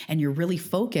one, and you're really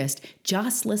focused,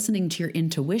 just listening to your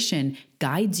intuition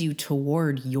guides you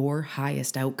toward your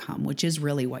highest outcome, which is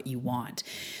really what you want.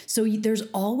 So there's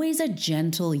always a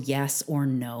gentle yes or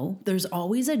no. There's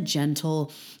always a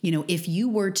gentle, if you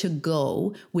were to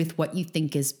go with what you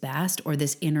think is best or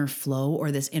this inner flow or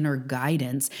this inner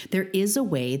guidance, there is a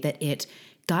way that it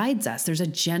guides us. There's a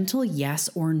gentle yes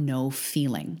or no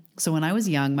feeling. So when I was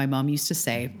young, my mom used to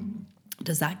say,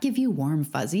 does that give you warm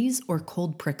fuzzies or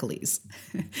cold pricklies?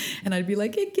 And I'd be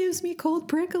like, it gives me cold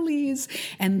pricklies.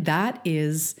 And that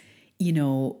is,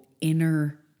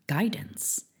 inner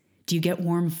guidance. Do you get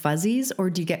warm fuzzies or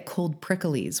do you get cold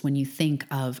pricklies when you think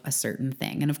of a certain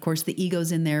thing? And of course, the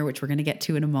ego's in there, which we're going to get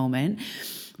to in a moment.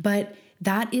 But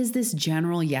that is this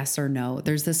general yes or no.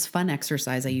 There's this fun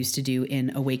exercise I used to do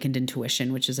in Awakened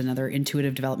Intuition, which is another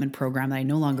intuitive development program that I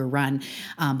no longer run,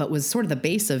 but was sort of the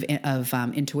base of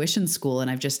intuition school.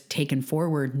 And I've just taken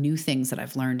forward new things that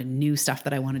I've learned and new stuff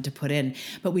that I wanted to put in.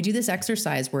 But we do this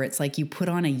exercise where it's like you put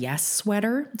on a yes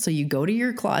sweater. So you go to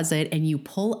your closet and you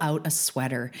pull out a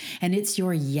sweater, and it's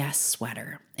your yes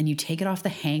sweater. And you take it off the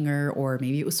hanger, or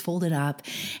maybe it was folded up,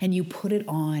 and you put it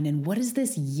on. And what does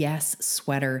this yes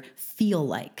sweater feel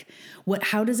like?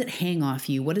 How does it hang off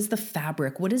you? What is the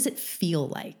fabric? What does it feel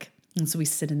like? And so we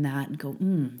sit in that and go,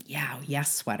 yeah,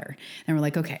 yes sweater. And we're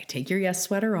like, okay, take your yes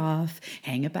sweater off,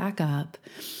 hang it back up,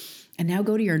 and now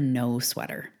go to your no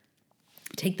sweater.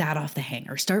 Take that off the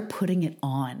hanger. Start putting it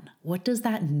on. What does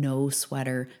that no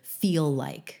sweater feel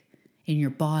like in your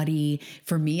body?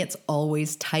 For me, it's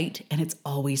always tight and it's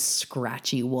always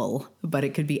scratchy wool, but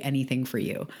it could be anything for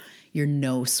you. Your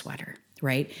no sweater,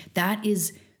 right? That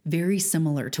is very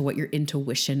similar to what your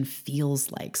intuition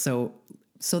feels like. So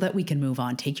that we can move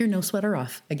on, take your no sweater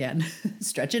off again,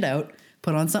 stretch it out,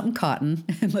 put on something cotton,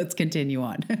 and let's continue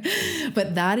on.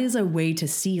 But that is a way to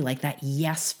see like that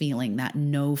yes feeling, that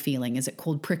no feeling. Is it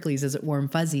cold pricklies? Is it warm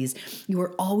fuzzies? You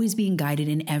are always being guided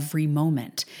in every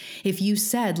moment. If you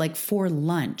said like for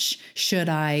lunch, should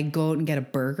I go out and get a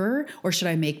burger or should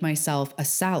I make myself a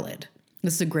salad?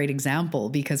 This is a great example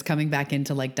because coming back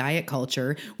into like diet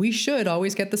culture, we should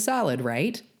always get the salad,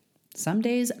 right? Some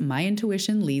days my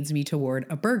intuition leads me toward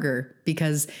a burger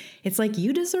because it's like,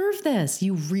 you deserve this.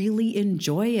 You really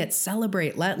enjoy it.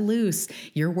 Celebrate, let loose.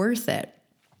 You're worth it.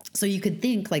 So you could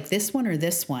think like this one or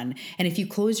this one. And if you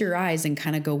close your eyes and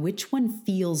kind of go, which one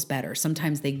feels better?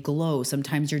 Sometimes they glow.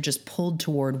 Sometimes you're just pulled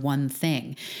toward one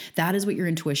thing. That is what your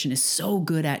intuition is so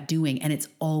good at doing. And it's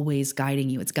always guiding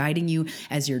you. It's guiding you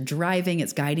as you're driving.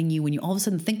 It's guiding you when you all of a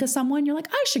sudden think of someone, you're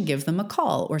like, I should give them a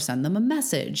call or send them a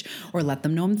message or let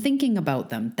them know I'm thinking about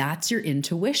them. That's your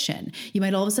intuition. You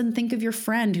might all of a sudden think of your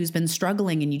friend who's been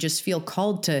struggling and you just feel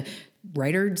called to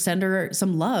write her, send her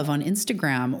some love on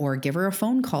Instagram, or give her a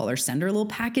phone call, or send her a little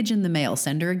package in the mail,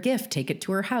 send her a gift, take it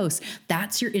to her house.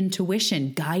 That's your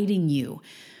intuition guiding you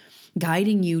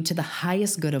to the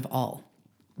highest good of all.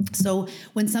 So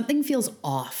when something feels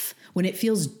off, when it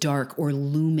feels dark or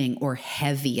looming or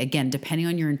heavy, again, depending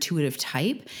on your intuitive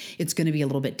type, it's going to be a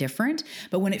little bit different.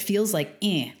 But when it feels like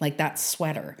that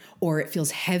sweater, or it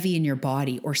feels heavy in your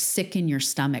body or sick in your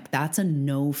stomach, that's a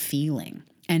no feeling.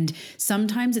 And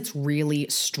sometimes it's really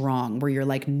strong where you're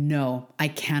like, no, I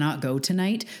cannot go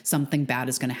tonight. Something bad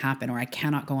is going to happen, or I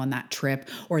cannot go on that trip,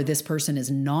 or this person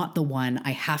is not the one.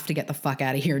 I have to get the fuck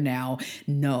out of here now.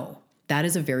 No, that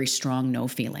is a very strong no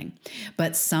feeling.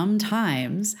 But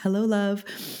sometimes, hello, love,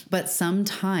 but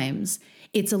sometimes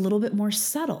it's a little bit more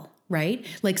subtle. Right?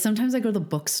 Like sometimes I go to the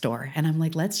bookstore and I'm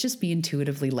like, let's just be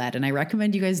intuitively led. And I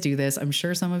recommend you guys do this. I'm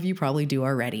sure some of you probably do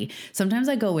already. Sometimes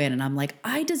I go in and I'm like,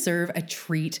 I deserve a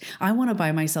treat. I want to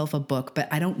buy myself a book, but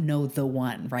I don't know the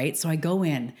one, right? So I go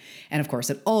in, and of course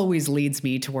it always leads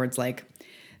me towards like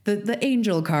the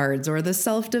angel cards or the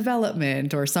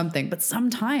self-development or something. But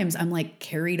sometimes I'm like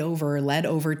carried over, led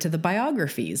over to the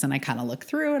biographies, and I kind of look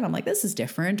through and I'm like, this is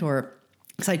different. Or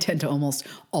because I tend to almost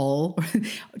all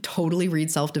totally read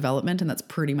self-development, and that's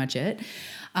pretty much it.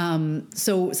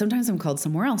 So sometimes I'm called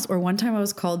somewhere else. Or one time I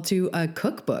was called to a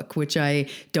cookbook, which I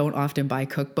don't often buy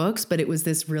cookbooks, but it was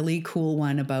this really cool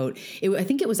one about it. I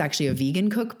think it was actually a vegan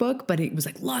cookbook, but it was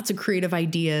like lots of creative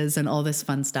ideas and all this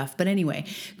fun stuff. But anyway,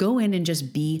 go in and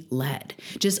just be led.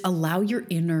 Just allow your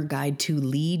inner guide to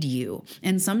lead you.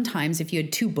 And sometimes if you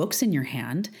had two books in your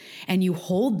hand and you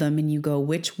hold them and you go,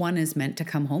 which one is meant to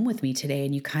come home with me today?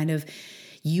 And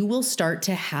you will start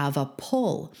to have a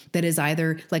pull that is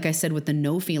either, like I said, with the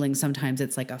no feeling, sometimes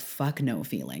it's like a fuck no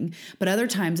feeling, but other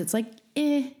times it's like,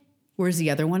 whereas the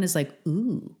other one is like,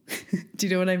 ooh. Do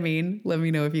you know what I mean? Let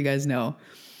me know if you guys know.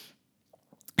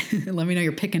 Let me know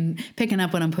you're picking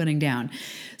up what I'm putting down.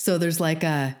 So there's like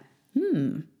a,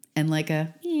 and like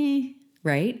a,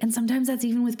 right? And sometimes that's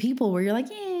even with people where you're like,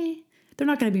 they're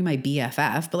not going to be my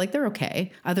BFF, but like they're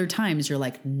okay. Other times you're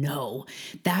like, no,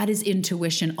 that is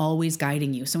intuition always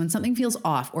guiding you. So when something feels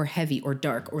off or heavy or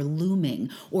dark or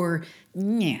looming or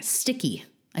sticky,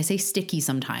 I say sticky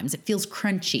sometimes. It feels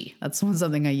crunchy. That's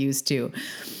something I use too.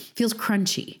 Feels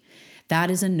crunchy. That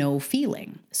is a no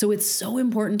feeling. So it's so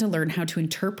important to learn how to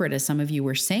interpret, as some of you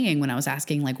were saying when I was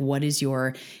asking, like, what is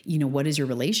your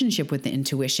relationship with the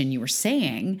intuition? You were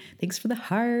saying, thanks for the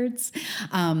hearts,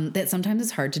 that sometimes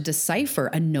it's hard to decipher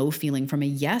a no feeling from a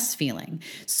yes feeling.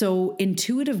 So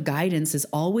intuitive guidance is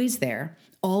always there,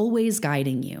 always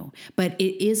guiding you, but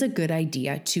it is a good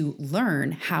idea to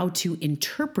learn how to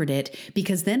interpret it,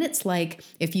 because then it's like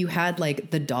if you had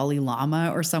like the Dalai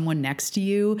Lama or someone next to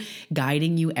you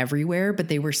guiding you everywhere, but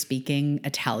they were speaking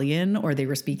Italian or they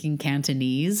were speaking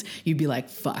Cantonese, you'd be like,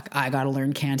 fuck, I got to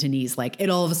learn Cantonese. Like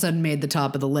it all of a sudden made the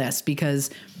top of the list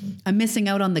because I'm missing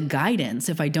out on the guidance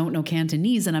if I don't know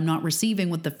Cantonese and I'm not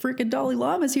receiving what the freaking Dalai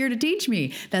Lama is here to teach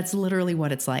me. That's literally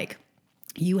what it's like.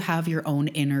 You have your own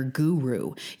inner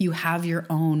guru. You have your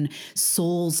own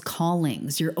soul's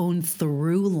callings, your own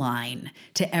through line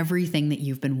to everything that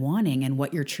you've been wanting and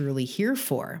what you're truly here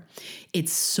for.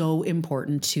 It's so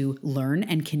important to learn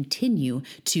and continue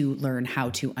to learn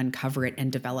how to uncover it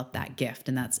and develop that gift.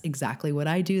 And that's exactly what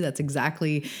I do. That's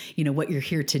exactly, what you're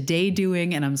here today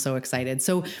doing. And I'm so excited.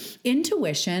 So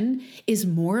intuition is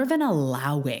more of an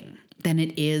allowing than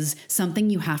it is something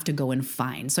you have to go and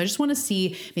find. So I just want to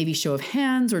see maybe show of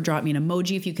hands or drop me an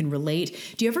emoji if you can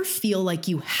relate. Do you ever feel like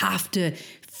you have to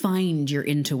find your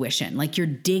intuition, like you're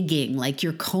digging, like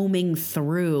you're combing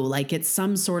through, like it's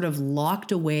some sort of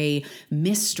locked away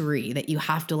mystery that you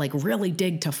have to like really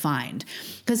dig to find?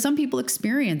 Because some people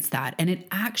experience that, and it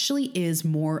actually is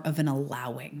more of an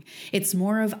allowing. It's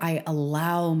more of I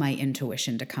allow my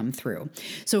intuition to come through.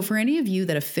 So for any of you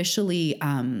that officially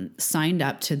signed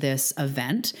up to this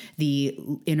event, the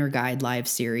Inner Guide Live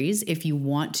series, if you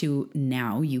want to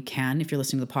now, you can. If you're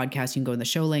listening to the podcast, you can go in the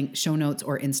show link, show notes,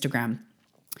 or Instagram.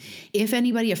 If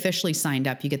anybody officially signed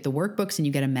up, you get the workbooks and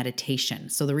you get a meditation.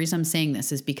 So the reason I'm saying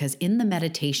this is because in the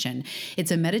meditation,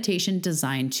 it's a meditation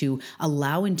designed to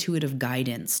allow intuitive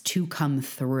guidance to come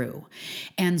through.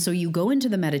 And so you go into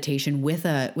the meditation with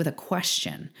a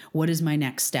question. What is my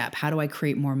next step? How do I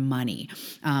create more money?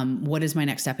 What is my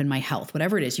next step in my health?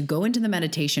 Whatever it is, you go into the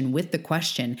meditation with the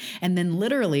question, and then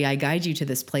literally I guide you to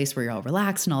this place where you're all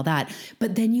relaxed and all that,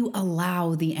 but then you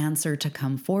allow the answer to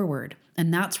come forward.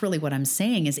 And that's really what I'm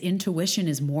saying is intuition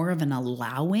is more of an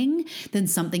allowing than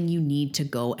something you need to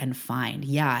go and find.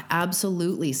 Yeah,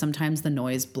 absolutely. Sometimes the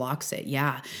noise blocks it.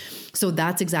 Yeah. So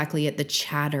that's exactly it. The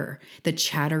chatter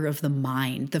of the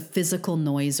mind, the physical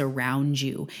noise around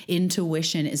you.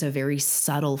 Intuition is a very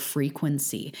subtle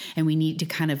frequency, and we need to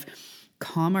kind of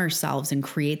calm ourselves and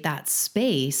create that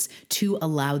space to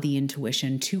allow the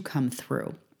intuition to come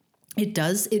through. It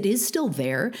is still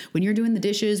there when you're doing the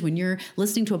dishes, when you're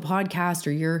listening to a podcast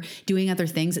or you're doing other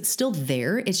things, it's still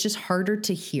there. It's just harder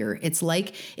to hear. It's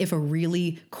like if a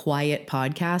really quiet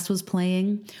podcast was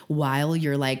playing while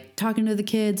you're like talking to the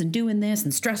kids and doing this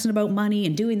and stressing about money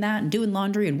and doing that and doing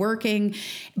laundry and working,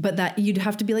 but that you'd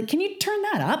have to be like, can you turn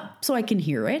that up so I can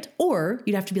hear it? Or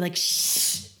you'd have to be like,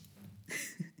 shh,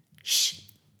 shh.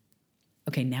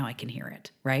 Okay, now I can hear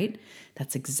it, right?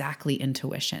 That's exactly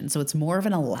intuition. So it's more of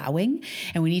an allowing,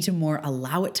 and we need to more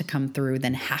allow it to come through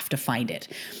than have to find it.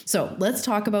 So let's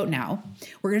talk about now.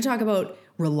 We're going to talk about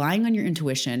relying on your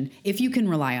intuition, if you can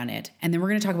rely on it. And then we're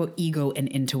going to talk about ego and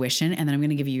intuition. And then I'm going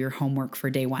to give you your homework for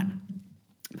day one.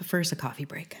 But first, a coffee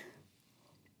break.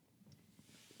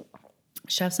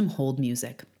 Should have some hold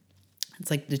music. It's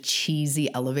like the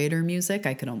cheesy elevator music.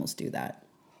 I could almost do that.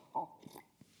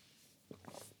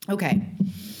 Okay.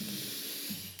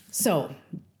 So,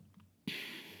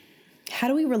 how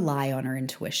do we rely on our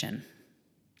intuition?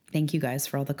 Thank you guys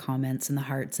for all the comments and the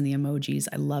hearts and the emojis.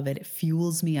 I love it. It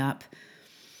fuels me up.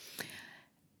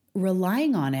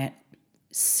 Relying on it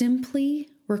simply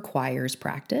requires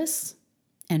practice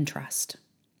and trust.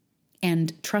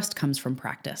 And trust comes from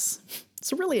practice.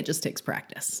 So really, it just takes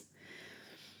practice.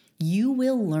 You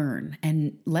will learn,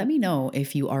 and let me know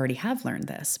if you already have learned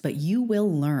this, but you will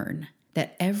learn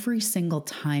that every single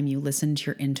time you listen to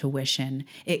your intuition,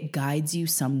 it guides you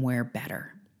somewhere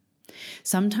better.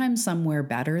 Sometimes somewhere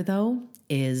better, though,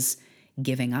 is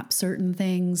giving up certain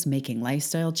things, making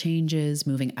lifestyle changes,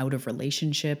 moving out of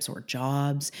relationships or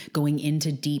jobs, going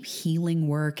into deep healing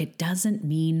work. It doesn't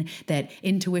mean that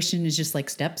intuition is just like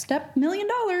step, $1 million.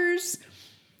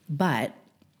 But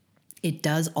it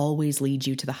does always lead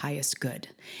you to the highest good.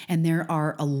 And there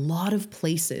are a lot of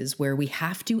places where we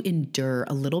have to endure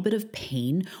a little bit of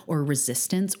pain or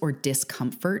resistance or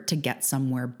discomfort to get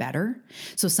somewhere better.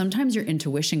 So sometimes your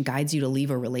intuition guides you to leave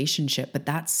a relationship, but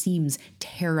that seems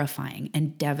terrifying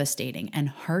and devastating and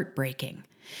heartbreaking.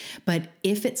 But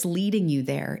if it's leading you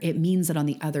there, it means that on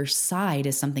the other side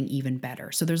is something even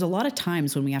better. So there's a lot of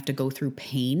times when we have to go through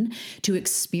pain to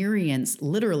experience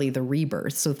literally the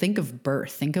rebirth. So think of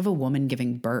birth. Think of a woman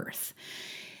giving birth.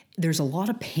 There's a lot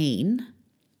of pain,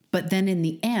 but then in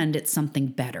the end, it's something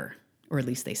better. Or at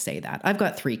least they say that. I've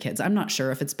got 3 kids. I'm not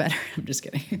sure if it's better. I'm just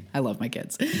kidding. I love my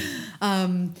kids.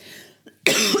 Pardon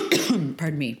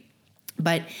me.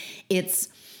 But it's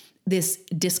this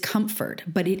discomfort,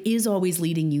 but it is always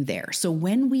leading you there. So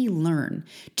when we learn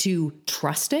to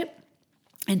trust it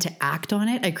and to act on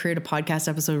it, I created a podcast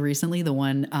episode recently, the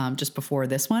one just before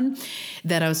this one,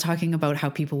 that I was talking about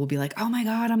how people will be like, oh my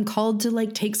God, I'm called to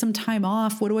like take some time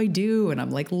off. What do I do? And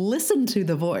I'm like, listen to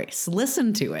the voice,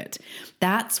 listen to it.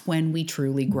 That's when we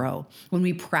truly grow. When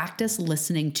we practice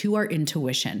listening to our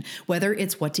intuition, whether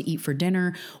it's what to eat for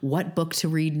dinner, what book to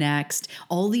read next,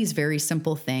 all these very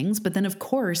simple things. But then of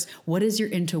course, what has your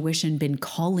intuition been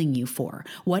calling you for?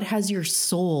 What has your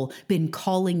soul been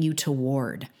calling you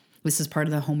toward? This is part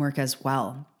of the homework as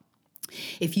well.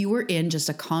 If you were in just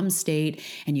a calm state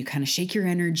and you kind of shake your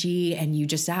energy and you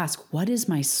just ask, what is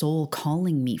my soul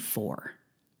calling me for?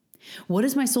 What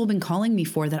has my soul been calling me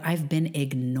for that I've been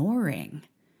ignoring?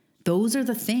 Those are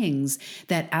the things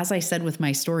that, as I said with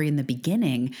my story in the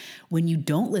beginning, when you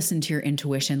don't listen to your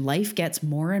intuition, life gets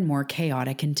more and more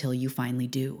chaotic until you finally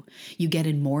do. You get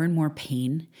in more and more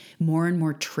pain, more and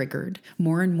more triggered,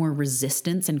 more and more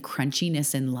resistance and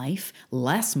crunchiness in life,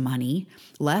 less money,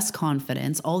 less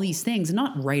confidence, all these things,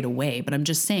 not right away, but I'm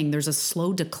just saying there's a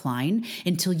slow decline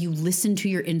until you listen to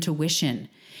your intuition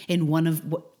in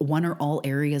one or all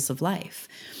areas of life.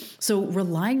 So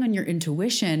relying on your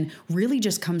intuition really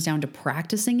just comes down to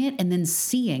practicing it and then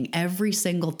seeing every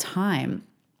single time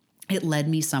it led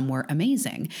me somewhere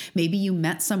amazing. Maybe you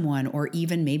met someone, or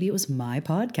even maybe it was my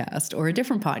podcast or a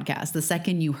different podcast. The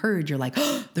second you heard, you're like,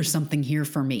 oh, there's something here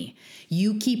for me.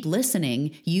 You keep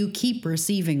listening, you keep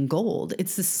receiving gold.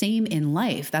 It's the same in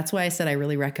life. That's why I said I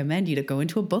really recommend you to go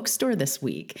into a bookstore this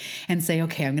week and say,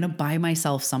 okay, I'm going to buy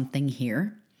myself something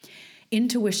here.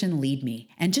 Intuition lead me,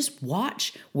 and just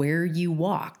watch where you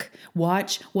walk.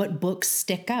 Watch what books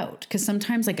stick out. Because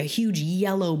sometimes like a huge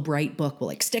yellow bright book will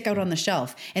like stick out on the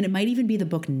shelf, and it might even be the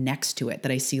book next to it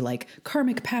that I see like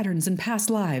karmic patterns and past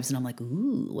lives. And I'm like,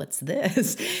 ooh, what's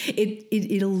this?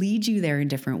 It'll lead you there in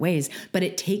different ways, but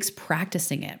it takes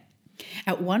practicing it.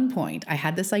 At one point, I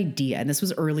had this idea, and this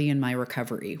was early in my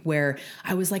recovery, where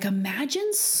I was like,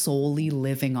 imagine solely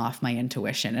living off my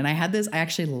intuition. And I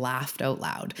actually laughed out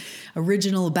loud.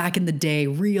 Original, back in the day,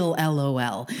 real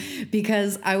LOL.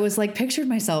 Because I was like, pictured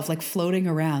myself like floating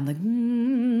around,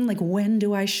 like when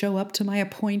do I show up to my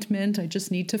appointment? I just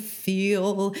need to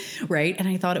feel, right? And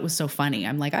I thought it was so funny.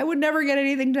 I'm like, I would never get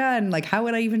anything done. Like, how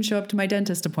would I even show up to my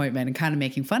dentist appointment? And kind of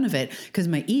making fun of it because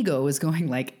my ego was going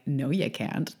like, no, you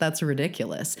can't. That's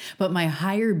ridiculous. But my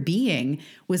higher being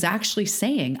was actually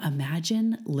saying,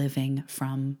 imagine living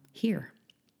from here.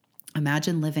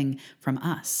 Imagine living from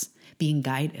us, being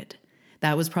guided.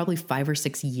 That was probably 5 or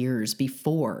 6 years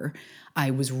before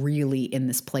I was really in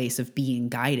this place of being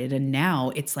guided. And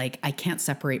now it's like, I can't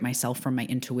separate myself from my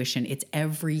intuition. It's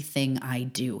everything I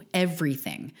do,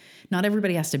 everything. Not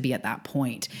everybody has to be at that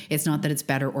point. It's not that it's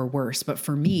better or worse, but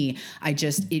for me,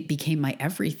 it became my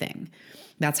everything.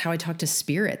 That's how I talk to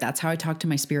spirit. That's how I talk to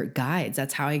my spirit guides.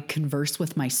 That's how I converse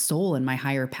with my soul and my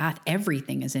higher path.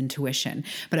 Everything is intuition.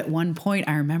 But at one point,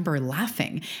 I remember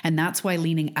laughing. And that's why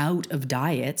leaning out of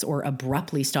diets or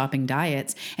abruptly stopping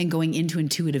diets and going into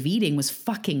intuitive eating was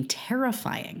fucking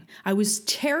terrifying. I was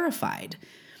terrified.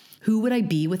 Who would I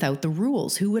be without the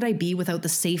rules? Who would I be without the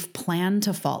safe plan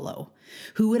to follow?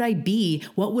 Who would I be?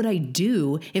 What would I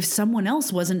do if someone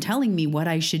else wasn't telling me what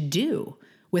I should do?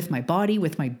 With my body,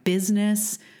 with my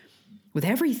business, with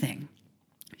everything.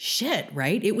 Shit,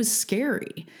 right? It was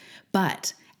scary.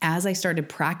 But as I started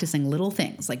practicing little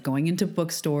things like going into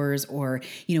bookstores or,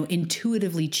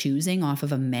 intuitively choosing off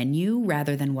of a menu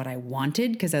rather than what I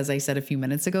wanted, because as I said a few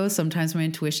minutes ago, sometimes my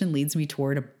intuition leads me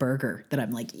toward a burger that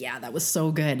I'm like, yeah, that was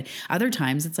so good. Other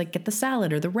times it's like, get the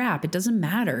salad or the wrap. It doesn't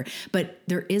matter, but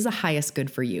there is a highest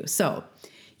good for you. So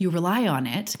you rely on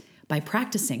it by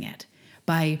practicing it.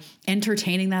 By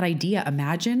entertaining that idea.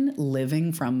 Imagine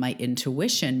living from my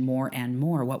intuition more and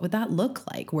more. What would that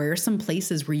look like? Where are some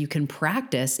places where you can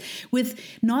practice with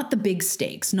not the big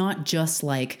stakes, not just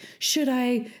like, should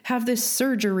I have this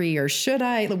surgery or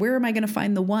where am I going to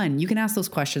find the one? You can ask those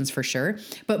questions for sure,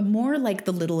 but more like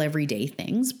the little everyday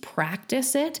things.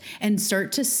 Practice it and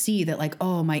start to see that like,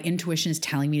 oh, my intuition is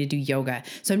telling me to do yoga.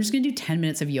 So I'm just going to do 10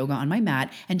 minutes of yoga on my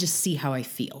mat and just see how I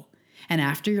feel. And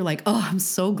after you're like, oh, I'm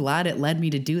so glad it led me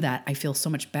to do that. I feel so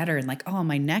much better. And like, oh,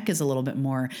 my neck is a little bit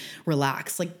more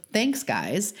relaxed. Like, thanks,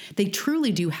 guys. They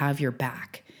truly do have your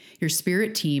back. Your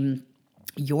spirit team,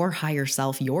 your higher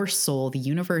self, your soul, the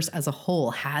universe as a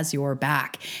whole has your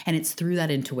back. And it's through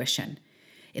that intuition.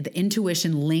 The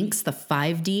intuition links the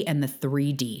 5D and the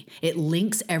 3D. It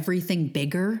links everything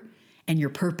bigger and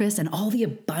your purpose and all the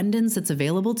abundance that's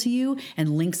available to you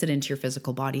and links it into your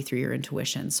physical body through your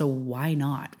intuition. So why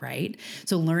not, right?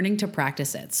 So learning to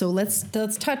practice it. So let's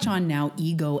touch on now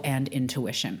ego and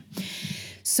intuition.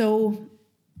 So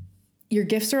your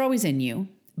gifts are always in you,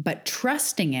 but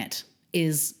trusting it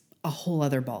is a whole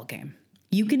other ballgame.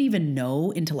 You can even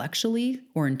know intellectually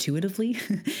or intuitively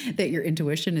that your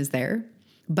intuition is there,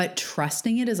 but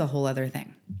trusting it is a whole other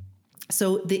thing.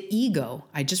 So the ego,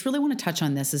 I just really want to touch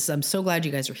on this. I'm so glad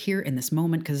you guys are here in this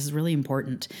moment because it's really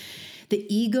important. The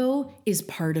ego is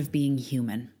part of being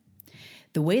human.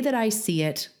 The way that I see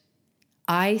it,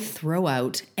 I throw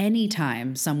out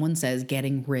anytime someone says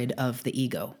getting rid of the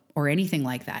ego or anything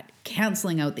like that,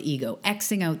 canceling out the ego,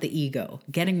 Xing out the ego,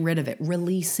 getting rid of it,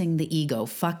 releasing the ego,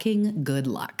 fucking good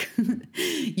luck.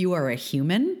 You are a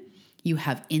human. You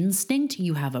have instinct.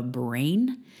 You have a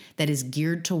brain that is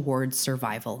geared towards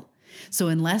survival. So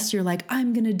unless you're like,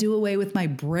 I'm going to do away with my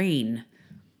brain,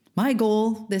 my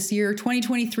goal this year,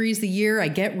 2023 is the year I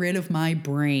get rid of my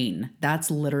brain.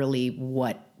 That's literally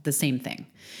the same thing.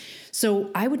 So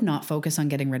I would not focus on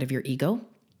getting rid of your ego.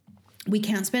 We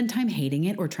can't spend time hating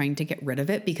it or trying to get rid of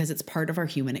it because it's part of our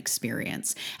human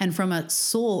experience. And from a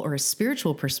soul or a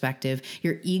spiritual perspective,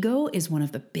 your ego is one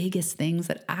of the biggest things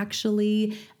that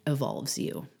actually evolves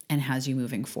you and has you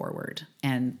moving forward.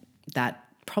 And that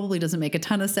probably doesn't make a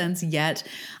ton of sense yet.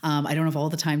 I don't have all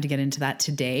the time to get into that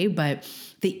today, but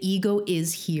the ego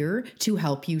is here to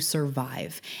help you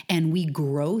survive. And we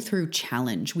grow through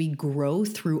challenge. We grow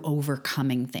through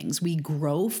overcoming things. We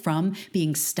grow from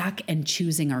being stuck and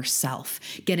choosing ourself,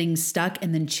 getting stuck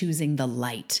and then choosing the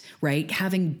light, right?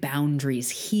 Having boundaries,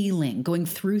 healing, going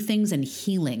through things and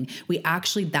healing.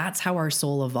 That's how our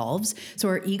soul evolves. So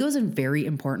our ego is a very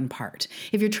important part.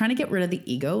 If you're trying to get rid of the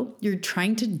ego, you're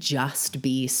trying to just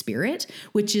be spirit,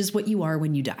 which is what you are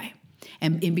when you die.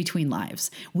 And in between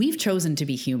lives, we've chosen to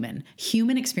be human.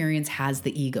 Human experience has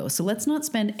the ego. So let's not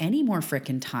spend any more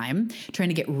frickin' time trying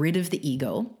to get rid of the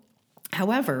ego.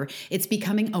 However, it's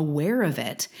becoming aware of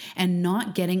it and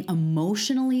not getting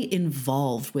emotionally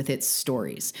involved with its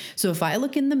stories. So if I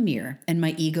look in the mirror and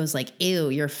my ego's like, ew,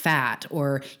 you're fat,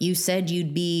 or you said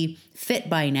you'd be fit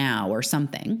by now or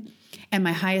something, and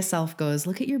my highest self goes,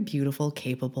 look at your beautiful,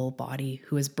 capable body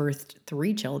who has birthed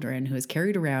 3 children, who has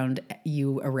carried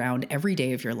you around every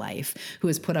day of your life, who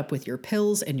has put up with your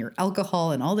pills and your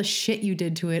alcohol and all the shit you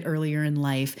did to it earlier in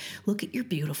life. Look at your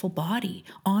beautiful body.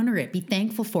 Honor it. Be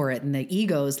thankful for it. And the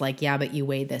ego is like, yeah, but you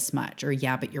weigh this much, or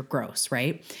yeah, but you're gross,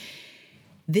 right?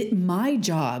 My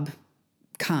job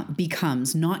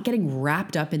becomes not getting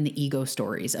wrapped up in the ego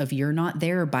stories of you're not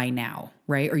there by now,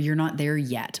 right? Or you're not there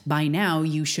yet. By now,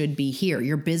 you should be here.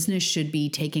 Your business should be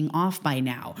taking off by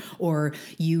now, or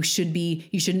you shouldn't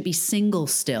be single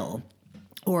still.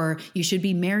 Or you should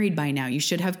be married by now. You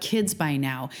should have kids by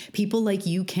now. People like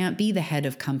you can't be the head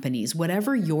of companies.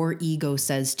 Whatever your ego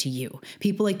says to you.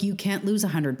 People like you can't lose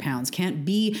 100 pounds, can't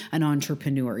be an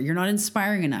entrepreneur. You're not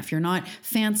inspiring enough. You're not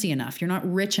fancy enough. You're not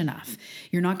rich enough.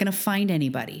 You're not going to find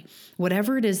anybody.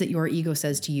 Whatever it is that your ego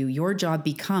says to you, your job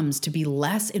becomes to be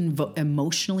less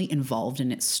emotionally involved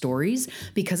in its stories,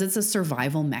 because it's a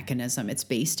survival mechanism. It's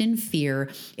based in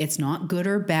fear. It's not good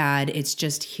or bad. It's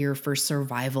just here for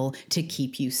survival to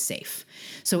keep you safe.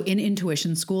 So in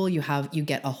intuition school, you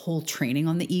get a whole training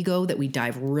on the ego that we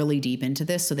dive really deep into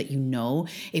this, so that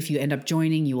if you end up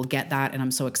joining, you will get that. And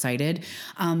I'm so excited.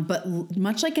 But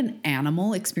much like an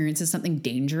animal experiences something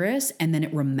dangerous and then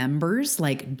it remembers,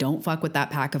 like, don't fuck with that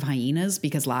pack of hyenas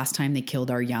because last time they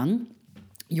killed our young.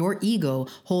 Your ego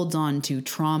holds on to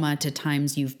trauma, to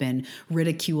times you've been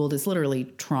ridiculed. It's literally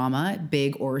trauma,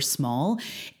 big or small.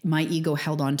 My ego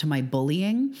held on to my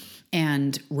bullying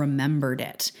and remembered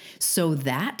it, so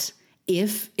that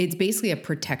if it's basically a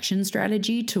protection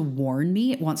strategy to warn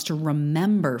me, it wants to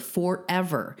remember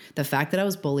forever the fact that I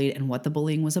was bullied and what the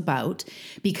bullying was about,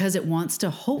 because it wants to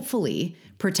hopefully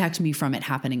protect me from it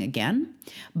happening again.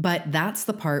 But that's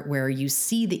the part where you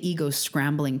see the ego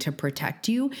scrambling to protect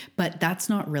you, but that's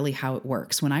not really how it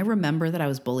works. When I remember that I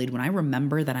was bullied, when I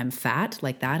remember that I'm fat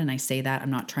like that, and I say that,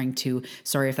 I'm not trying to,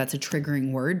 sorry if that's a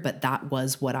triggering word, but that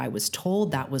was what I was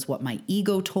told. That was what my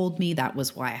ego told me. That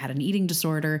was why I had an eating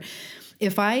disorder.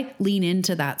 If I lean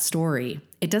into that story,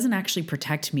 it doesn't actually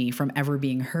protect me from ever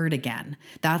being hurt again.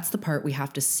 That's the part we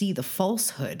have to see the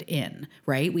falsehood in,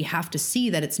 right? We have to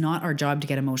see that it's not our job to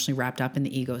get emotionally wrapped up in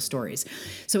the ego stories.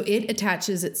 So it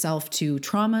attaches itself to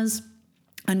traumas,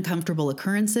 uncomfortable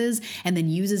occurrences, and then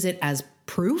uses it as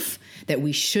proof that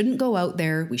we shouldn't go out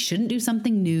there. We shouldn't do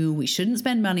something new. We shouldn't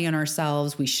spend money on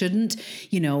ourselves. We shouldn't,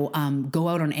 go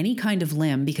out on any kind of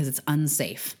limb because it's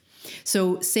unsafe.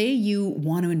 So say you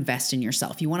want to invest in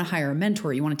yourself, you want to hire a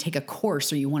mentor, you want to take a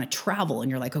course, or you want to travel,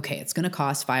 and you're like, okay, it's going to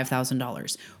cost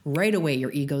 $5,000. Right away,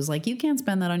 your ego's like, you can't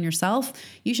spend that on yourself.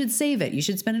 You should save it. You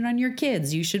should spend it on your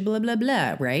kids. You should blah, blah,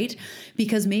 blah, right?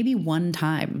 Because maybe one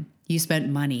time you spent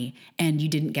money and you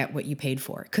didn't get what you paid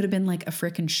for. It could have been like a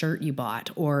freaking shirt you bought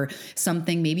or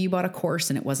something. Maybe you bought a course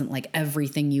and it wasn't like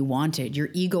everything you wanted. Your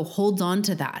ego holds on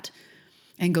to that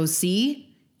and goes, see,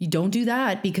 you don't do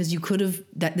that because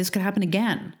this could happen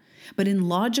again. But in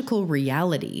logical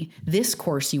reality, this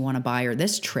course you want to buy or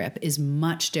this trip is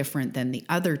much different than the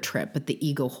other trip, but the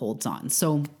ego holds on.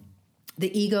 So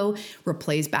the ego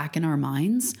replays back in our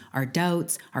minds our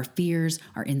doubts, our fears,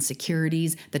 our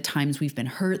insecurities, the times we've been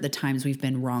hurt, the times we've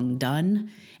been wrong done,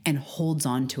 and holds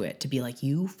on to it to be like,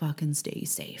 you fucking stay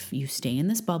safe. You stay in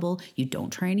this bubble. You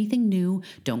don't try anything new.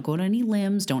 Don't go to any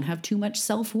limbs. Don't have too much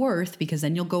self-worth, because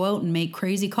then you'll go out and make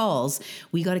crazy calls.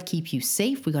 We got to keep you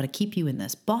safe. We got to keep you in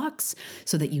this box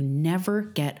so that you never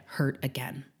get hurt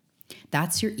again.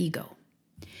 That's your ego.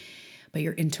 But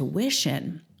your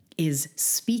intuition is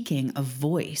speaking a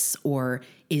voice or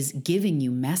is giving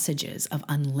you messages of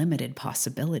unlimited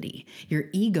possibility. Your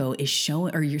ego is your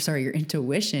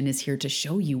intuition is here to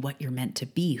show you what you're meant to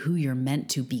be, who you're meant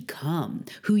to become,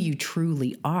 who you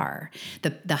truly are,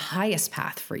 the highest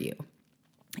path for you.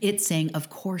 It's saying, of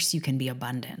course you can be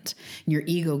abundant. And your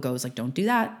ego goes like, don't do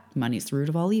that. Money's the root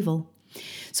of all evil.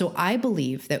 So I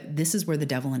believe that this is where the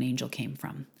devil and angel came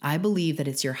from. I believe that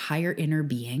it's your higher inner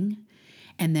being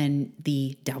and then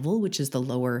the devil, which is the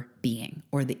lower being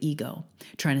or the ego,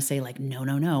 trying to say like, no,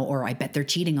 no, no, or I bet they're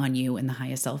cheating on you. And the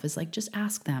highest self is like, just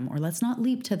ask them, or let's not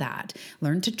leap to that.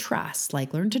 Learn to trust,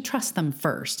 like learn to trust them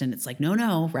first. And it's like, no,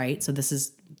 no, right? So this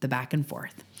is the back and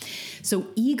forth. So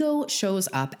ego shows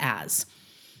up as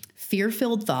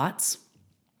fear-filled thoughts,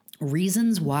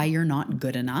 reasons why you're not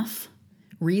good enough,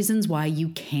 reasons why you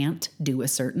can't do a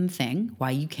certain thing, why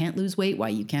you can't lose weight, why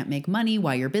you can't make money,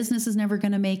 why your business is never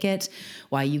going to make it,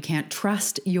 why you can't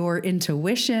trust your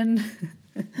intuition.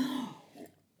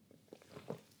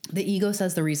 The ego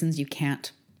says the reasons you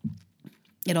can't.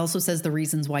 It also says the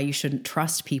reasons why you shouldn't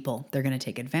trust people. They're going to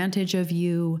take advantage of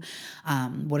you.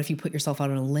 What if you put yourself out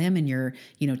on a limb and you're,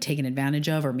 taken advantage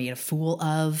of or made a fool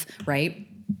of, right?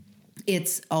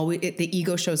 It's always the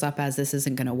ego shows up as this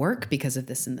isn't going to work because of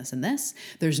this and this and this.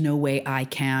 There's no way I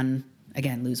can,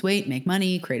 again, lose weight, make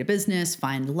money, create a business,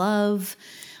 find love.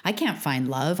 I can't find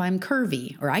love. I'm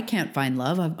curvy. Or I can't find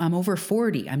love. I'm over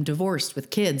 40. I'm divorced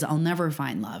with kids. I'll never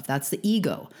find love. That's the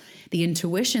ego. The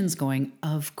intuition's going,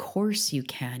 of course you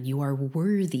can. You are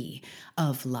worthy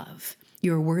of love.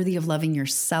 You're worthy of loving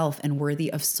yourself and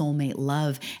worthy of soulmate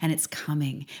love. And it's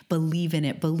coming. Believe in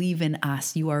it. Believe in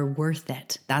us. You are worth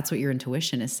it. That's what your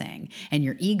intuition is saying. And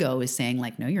your ego is saying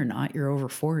like, no, you're not. You're over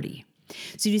 40.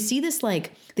 So you see this,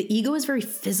 like the ego is very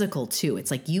physical too.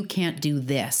 It's like, you can't do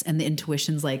this. And the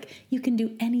intuition's like, you can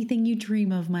do anything you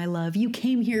dream of, my love. You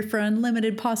came here for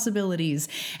unlimited possibilities.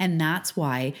 And that's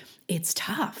why it's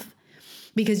tough,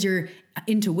 because your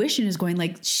intuition is going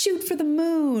like, shoot for the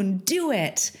moon, do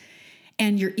it.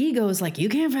 And your ego is like, you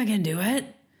can't fucking do it.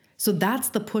 So that's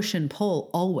the push and pull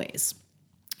always.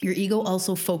 Your ego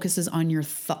also focuses on your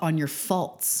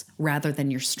faults rather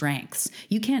than your strengths.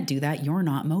 You can't do that. You're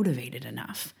not motivated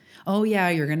enough. Oh yeah,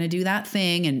 you're going to do that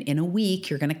thing. And in a week,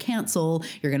 you're going to cancel.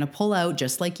 You're going to pull out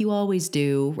just like you always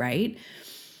do, right?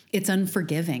 It's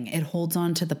unforgiving. It holds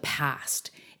on to the past.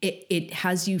 It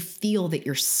has you feel that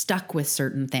you're stuck with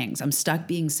certain things. I'm stuck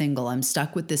being single. I'm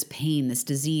stuck with this pain, this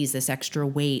disease, this extra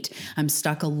weight. I'm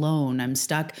stuck alone. I'm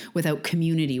stuck without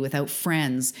community, without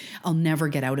friends. I'll never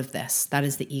get out of this. That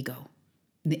is the ego.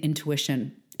 The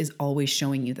intuition is always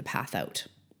showing you the path out,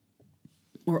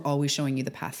 or always showing you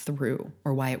the path through,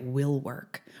 or why it will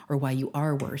work, or why you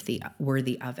are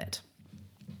worthy of it.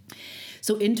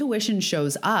 So intuition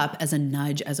shows up as a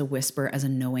nudge, as a whisper, as a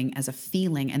knowing, as a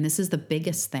feeling. And this is the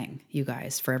biggest thing, you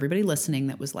guys, for everybody listening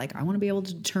that was like, I want to be able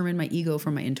to determine my ego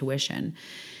from my intuition.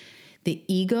 The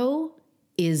ego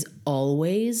is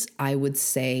always, I would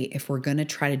say, if we're going to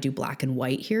try to do black and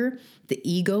white here, the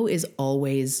ego is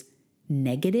always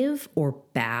negative or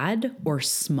bad or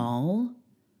small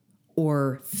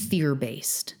or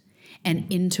fear-based. And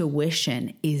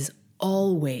intuition is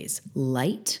always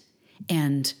light,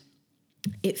 and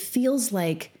it feels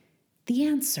like the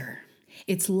answer.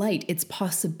 It's light, it's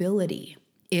possibility,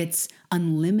 it's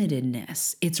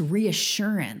unlimitedness, it's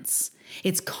reassurance,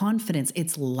 it's confidence,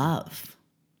 it's love.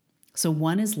 So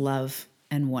one is love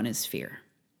and one is fear.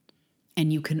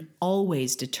 And you can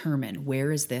always determine,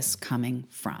 where is this coming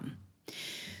from?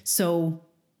 So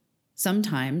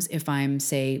sometimes if I'm,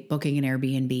 say, booking an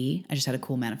Airbnb, I just had a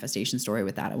cool manifestation story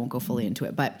with that. I won't go fully into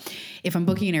it. But if I'm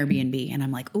booking an Airbnb and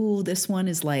I'm like, oh, this one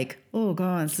is like, oh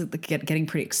God, it's getting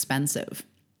pretty expensive.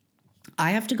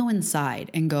 I have to go inside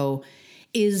and go,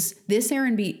 is this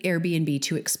Airbnb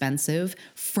too expensive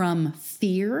from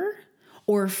fear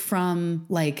or from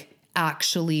like,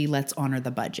 actually, let's honor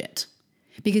the budget?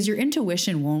 Because your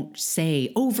intuition won't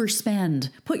say overspend,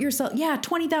 put yourself,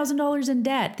 $20,000 in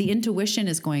debt. The intuition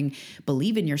is going,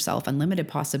 believe in yourself, unlimited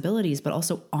possibilities, but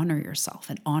also honor yourself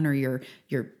and honor your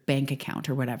bank account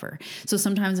or whatever. So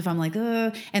sometimes if I'm like,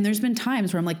 and there's been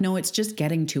times where I'm like, no, it's just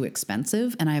getting too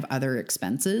expensive and I have other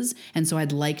expenses. And so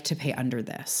I'd like to pay under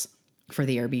this for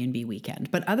the Airbnb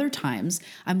weekend. But other times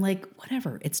I'm like,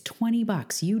 whatever, it's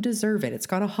 $20. You deserve it. It's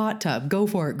got a hot tub. Go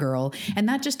for it, girl. And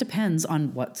that just depends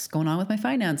on what's going on with my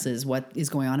finances, what is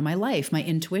going on in my life, my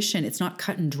intuition. It's not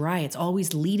cut and dry. It's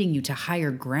always leading you to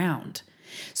higher ground.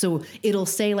 So it'll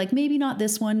say like, maybe not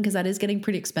this one, because that is getting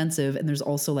pretty expensive. And there's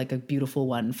also like a beautiful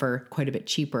one for quite a bit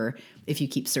cheaper if you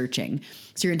keep searching.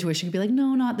 So your intuition could be like,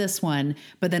 no, not this one.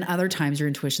 But then other times your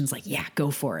intuition's like, yeah,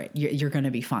 go for it. You're going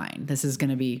to be fine. This is going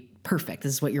to be perfect.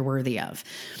 This is what you're worthy of.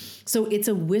 So it's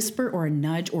a whisper or a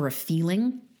nudge or a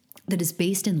feeling that is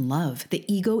based in love. The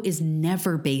ego is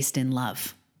never based in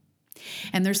love.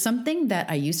 And there's something that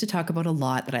I used to talk about a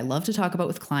lot that I love to talk about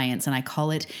with clients, and I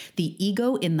call it the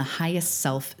ego in the highest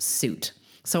self suit.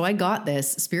 So I got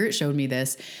this, Spirit showed me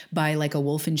this by like a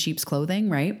wolf in sheep's clothing,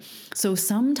 right? So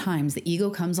sometimes the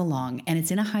ego comes along and it's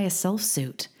in a highest self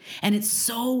suit. And it's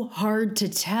so hard to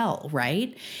tell,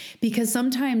 right? Because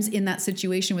sometimes in that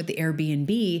situation with the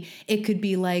Airbnb, it could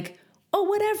be like, oh,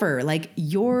 whatever, like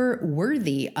you're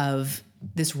worthy of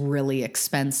this really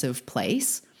expensive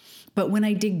place. But when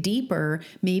I dig deeper,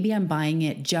 maybe I'm buying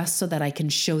it just so that I can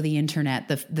show the internet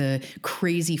the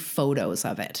crazy photos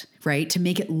of it, right? To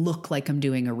make it look like I'm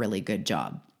doing a really good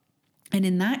job. And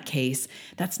in that case,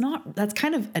 that's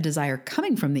kind of a desire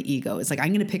coming from the ego. It's like,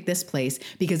 I'm going to pick this place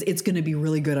because it's going to be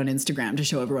really good on Instagram to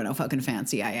show everyone how fucking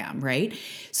fancy I am, right?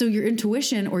 So your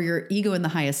intuition or your ego in the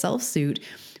highest self suit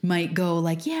might go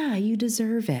like, yeah, you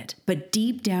deserve it. But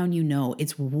deep down, you know,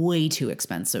 it's way too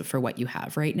expensive for what you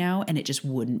have right now. And it just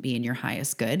wouldn't be in your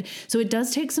highest good. So it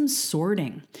does take some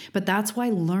sorting, but that's why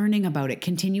learning about it,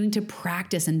 continuing to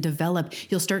practice and develop,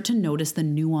 you'll start to notice the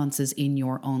nuances in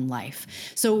your own life.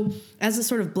 So as a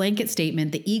sort of blanket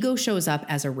statement, the ego shows up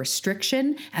as a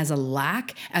restriction, as a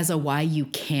lack, as a why you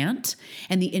can't.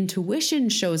 And the intuition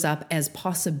shows up as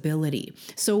possibility.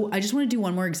 So I just want to do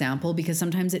one more example because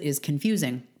sometimes it is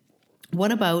confusing.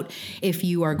 What about if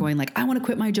you are going like, I want to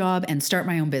quit my job and start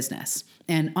my own business?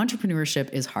 And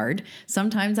entrepreneurship is hard.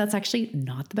 Sometimes that's actually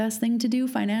not the best thing to do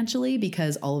financially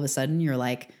because all of a sudden you're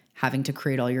like having to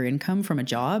create all your income from a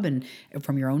job and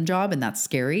from your own job, and that's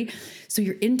scary. So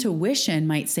your intuition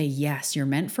might say, yes, you're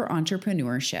meant for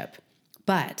entrepreneurship,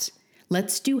 but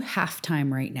let's do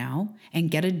half-time right now and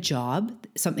get a job,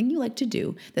 something you like to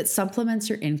do that supplements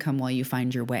your income while you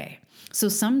find your way. So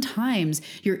sometimes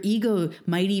your ego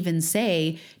might even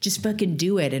say, just fucking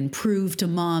do it and prove to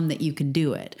mom that you can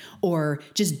do it. Or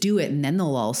just do it and then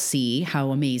they'll all see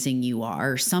how amazing you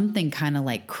are. Or something kind of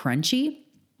like crunchy.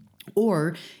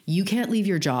 Or you can't leave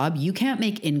your job, you can't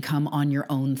make income on your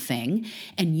own thing,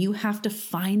 and you have to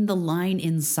find the line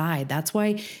inside. That's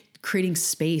why creating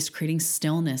space, creating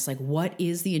stillness, like what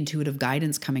is the intuitive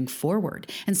guidance coming forward?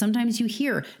 And sometimes you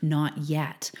hear not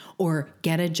yet, or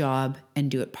get a job and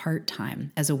do it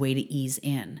part-time as a way to ease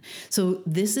in. So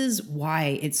this is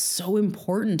why it's so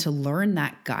important to learn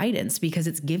that guidance because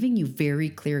it's giving you very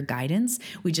clear guidance.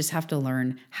 We just have to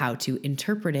learn how to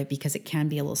interpret it because it can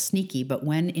be a little sneaky. But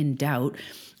when in doubt,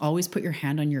 always put your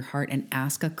hand on your heart and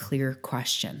ask a clear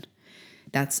question.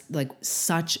 That's like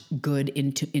such good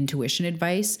intuition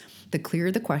advice. The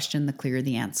clearer the question, the clearer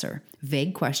the answer.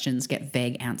 Vague questions get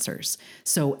vague answers.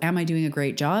 So am I doing a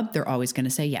great job? They're always going to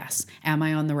say yes. Am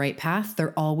I on the right path?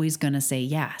 They're always going to say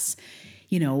yes.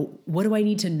 You know, what do I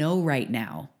need to know right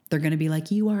now? They're going to be like,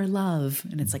 you are love.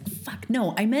 And it's like, fuck,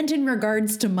 no, I meant in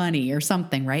regards to money or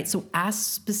something, right? So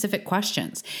ask specific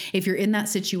questions. If you're in that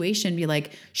situation, be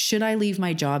like, should I leave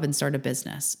my job and start a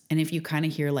business? And if you kind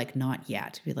of hear like, not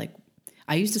yet, be like,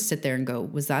 I used to sit there and go,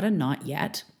 was that a not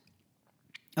yet?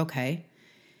 Okay.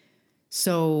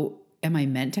 So am I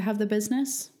meant to have the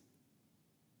business?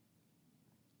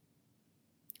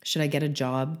 Should I get a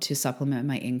job to supplement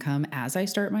my income as I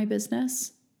start my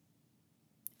business?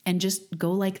 And just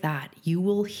go like that. You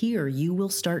will hear, you will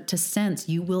start to sense,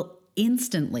 you will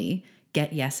instantly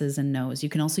get yeses and nos. You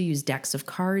can also use decks of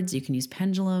cards. You can use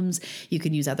pendulums. You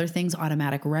can use other things,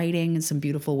 automatic writing, and some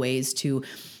beautiful ways to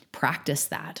practice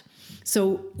that.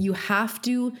 So you have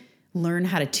to learn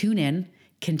how to tune in,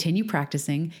 continue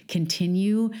practicing,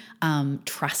 continue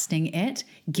trusting it,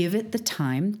 give it the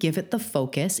time, give it the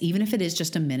focus, even if it is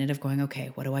just a minute of going,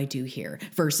 okay, what do I do here?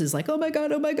 Versus like, oh my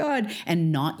God,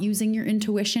 and not using your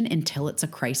intuition until it's a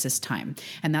crisis time.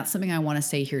 And that's something I want to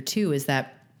say here too, is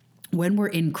that when we're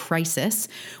in crisis,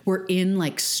 we're in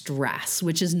like stress,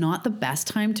 which is not the best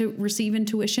time to receive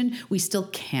intuition. We still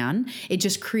can. It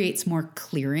just creates more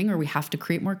clearing, or we have to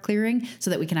create more clearing so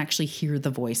that we can actually hear the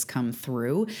voice come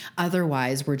through.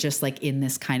 Otherwise, we're just like in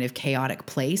this kind of chaotic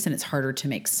place and it's harder to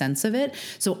make sense of it.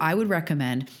 So I would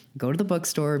recommend go to the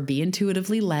bookstore, be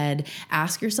intuitively led,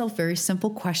 ask yourself very simple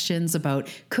questions about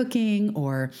cooking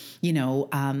or,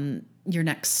 your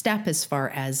next step as far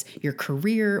as your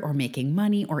career or making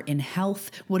money or in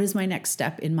health. What is my next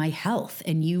step in my health?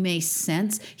 And you may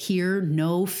sense, hear,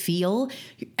 know, feel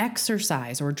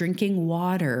exercise or drinking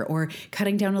water or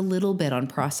cutting down a little bit on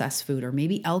processed food or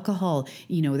maybe alcohol.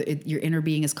 Your inner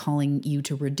being is calling you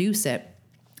to reduce it.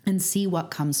 And see what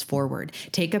comes forward.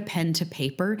 Take a pen to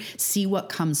paper, see what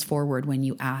comes forward when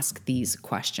you ask these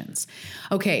questions.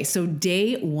 Okay, so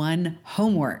day 1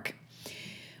 homework.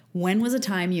 When was a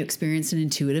time you experienced an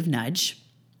intuitive nudge?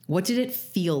 What did it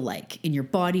feel like in your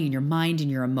body, in your mind, in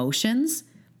your emotions?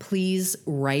 Please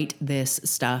write this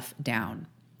stuff down.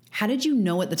 How did you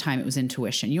know at the time it was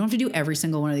intuition? You don't have to do every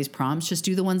single one of these prompts. Just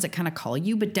do the ones that kind of call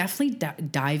you, but definitely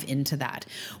dive into that.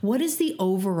 What is the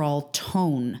overall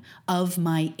tone of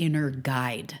my inner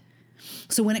guide?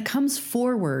 So when it comes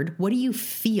forward, what do you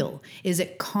feel? Is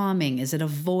it calming? Is it a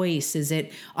voice? Is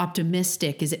it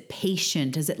optimistic? Is it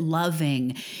patient? Is it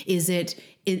loving? Is it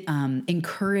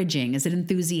encouraging? Is it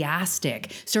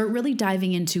enthusiastic? Start really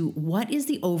diving into what is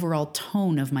the overall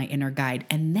tone of my inner guide?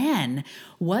 And then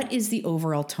what is the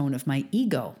overall tone of my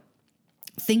ego?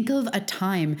 Think of a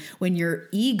time when your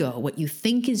ego, what you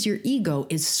think is your ego,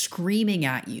 is screaming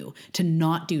at you to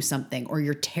not do something, or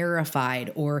you're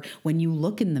terrified, or when you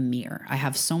look in the mirror. I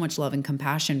have so much love and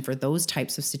compassion for those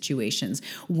types of situations.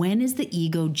 When is the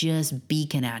ego just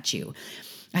beacon at you?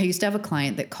 I used to have a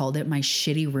client that called it my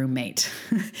shitty roommate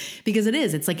because it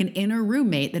is. It's like an inner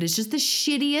roommate that is just the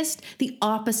shittiest, the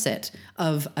opposite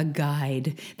of a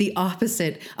guide, the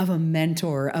opposite of a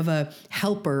mentor, of a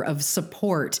helper, of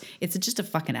support. It's just a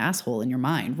fucking asshole in your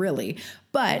mind, really.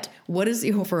 But what is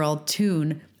the overall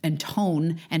tune and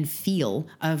tone and feel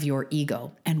of your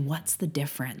ego? And what's the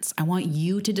difference? I want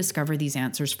you to discover these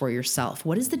answers for yourself.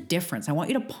 What is the difference? I want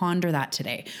you to ponder that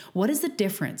today. What is the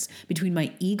difference between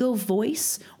my ego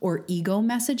voice or ego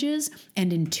messages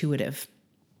and intuitive?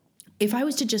 If I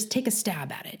was to just take a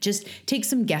stab at it, just take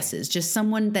some guesses, just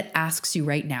someone that asks you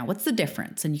right now, what's the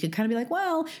difference? And you could kind of be like,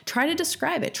 well, try to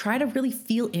describe it. Try to really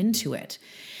feel into it.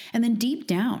 And then deep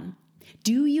down,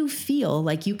 do you feel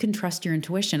like you can trust your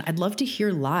intuition? I'd love to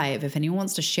hear live if anyone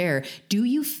wants to share. Do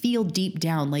you feel deep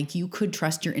down like you could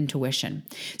trust your intuition?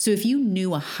 So if you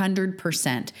knew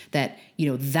 100% that,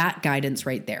 that guidance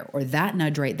right there, or that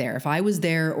nudge right there, if I was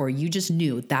there, or you just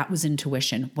knew that was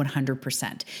intuition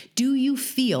 100%, do you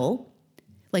feel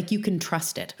like you can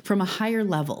trust it from a higher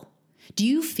level? Do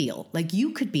you feel like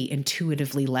you could be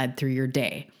intuitively led through your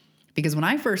day? Because when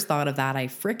I first thought of that, I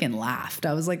freaking laughed.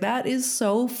 I was like, that is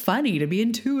so funny to be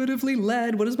intuitively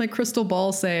led. What does my crystal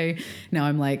ball say? Now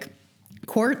I'm like,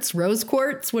 quartz, rose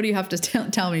quartz? What do you have to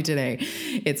tell me today?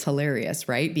 It's hilarious,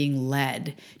 right? Being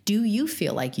led. Do you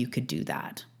feel like you could do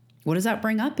that? What does that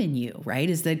bring up in you, right?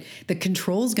 Is that the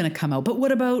control's going to come out? But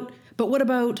what about,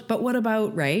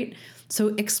 right? So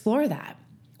explore that.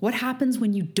 What happens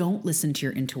when you don't listen to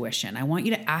your intuition? I want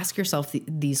you to ask yourself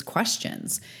these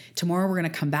questions. Tomorrow, we're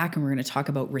going to come back and we're going to talk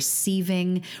about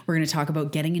receiving. We're going to talk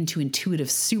about getting into intuitive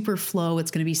super flow.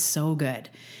 It's going to be so good.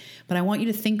 But I want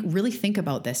you to really think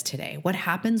about this today. What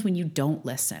happens when you don't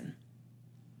listen?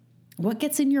 What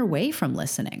gets in your way from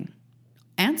listening?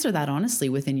 Answer that honestly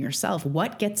within yourself.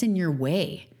 What gets in your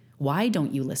way? Why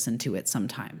don't you listen to it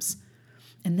sometimes?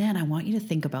 And then I want you to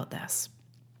think about this.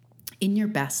 In your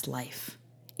best life,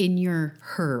 in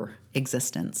her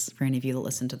existence, for any of you that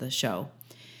listen to the show,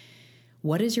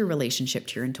 what is your relationship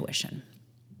to your intuition?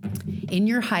 In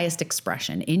your highest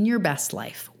expression, in your best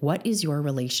life, what is your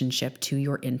relationship to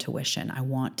your intuition? I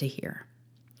want to hear.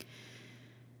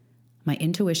 My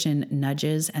intuition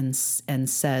nudges and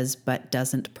says, but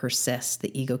doesn't persist.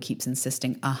 The ego keeps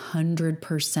insisting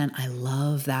 100%. I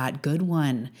love that. Good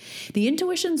one. The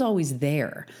intuition's always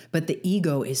there, but the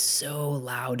ego is so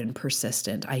loud and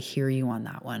persistent. I hear you on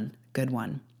that one. Good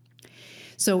one.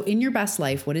 So in your best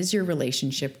life, what is your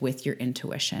relationship with your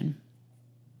intuition?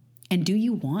 And do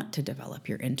you want to develop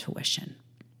your intuition?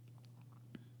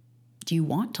 Do you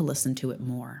want to listen to it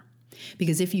more?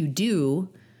 Because if you do,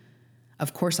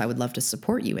 of course, I would love to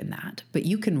support you in that, but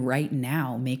you can right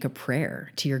now make a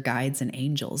prayer to your guides and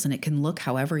angels, and it can look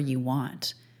however you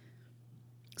want.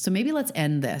 So maybe let's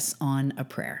end this on a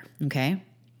prayer, okay?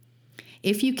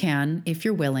 If you can, if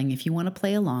you're willing, if you want to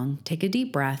play along, take a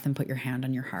deep breath and put your hand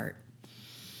on your heart.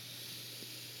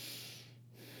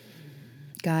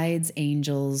 Guides,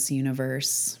 angels,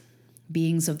 universe,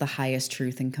 beings of the highest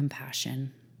truth and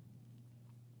compassion,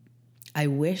 I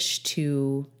wish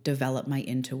to develop my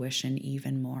intuition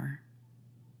even more.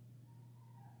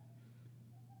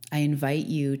 I invite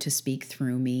you to speak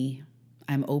through me.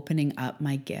 I'm opening up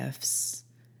my gifts.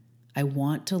 I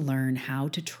want to learn how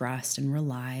to trust and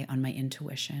rely on my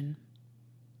intuition.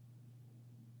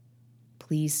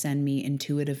 Please send me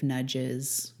intuitive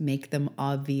nudges. Make them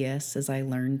obvious as I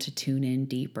learn to tune in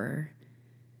deeper.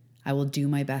 I will do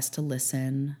my best to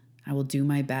listen. I will do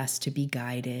my best to be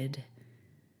guided.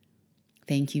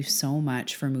 Thank you so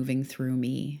much for moving through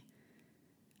me.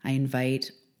 I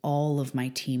invite all of my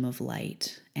team of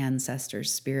light,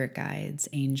 ancestors, spirit guides,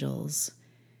 angels,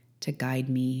 to guide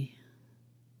me.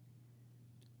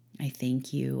 I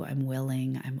thank you. I'm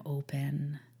willing. I'm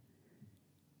open.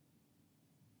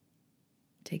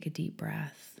 Take a deep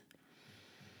breath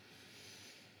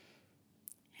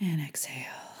and exhale.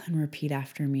 and repeat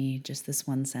after me just this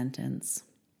one sentence.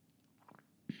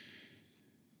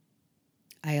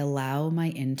 I allow my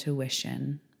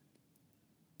intuition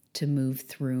to move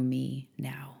through me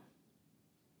now.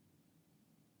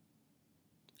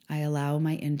 I allow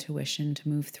my intuition to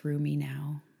move through me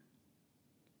now.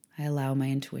 I allow my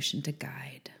intuition to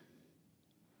guide.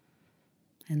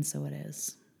 And so it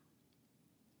is.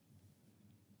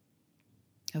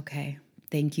 Okay,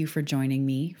 thank you for joining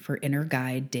me for Inner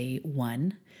Guide Day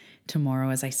 1. Tomorrow,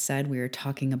 as I said, we are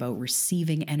talking about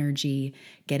receiving energy,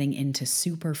 getting into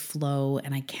super flow,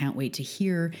 and I can't wait to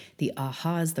hear the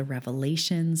ahas, the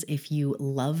revelations. If you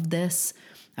love this,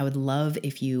 I would love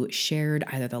if you shared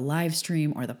either the live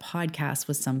stream or the podcast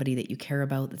with somebody that you care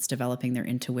about that's developing their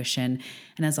intuition.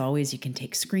 And as always, you can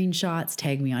take screenshots,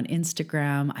 tag me on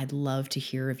Instagram. I'd love to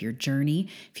hear of your journey.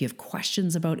 If you have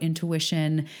questions about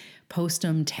intuition, post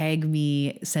them, tag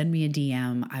me, send me a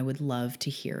DM. I would love to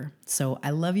hear. So I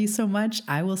love you so much.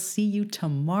 I will see you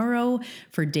tomorrow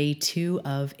for day 2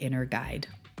 of Inner Guide.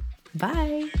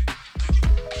 Bye.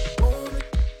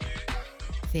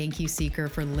 Thank you, Seeker,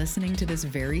 for listening to this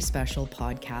very special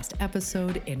podcast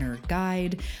episode, Inner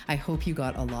Guide. I hope you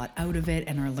got a lot out of it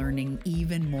and are learning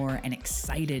even more and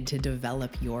excited to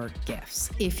develop your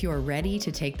gifts. If you're ready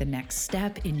to take the next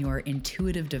step in your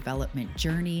intuitive development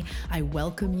journey, I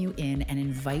welcome you in and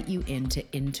invite you into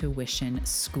Intuition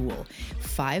School.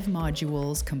 5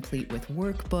 modules complete with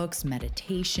workbooks,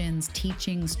 meditations,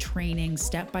 teachings, trainings,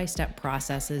 step-by-step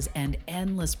processes, and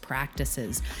endless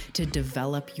practices to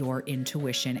develop your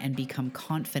intuition and become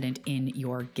confident in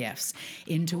your gifts.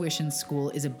 Intuition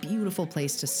School is a beautiful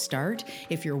place to start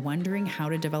if you're wondering how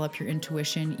to develop your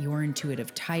intuition, your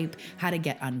intuitive type, how to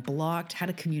get unblocked, how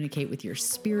to communicate with your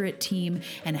spirit team,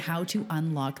 and how to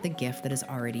unlock the gift that is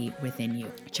already within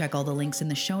you. Check all the links in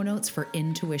the show notes for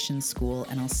Intuition School,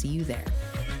 and I'll see you there.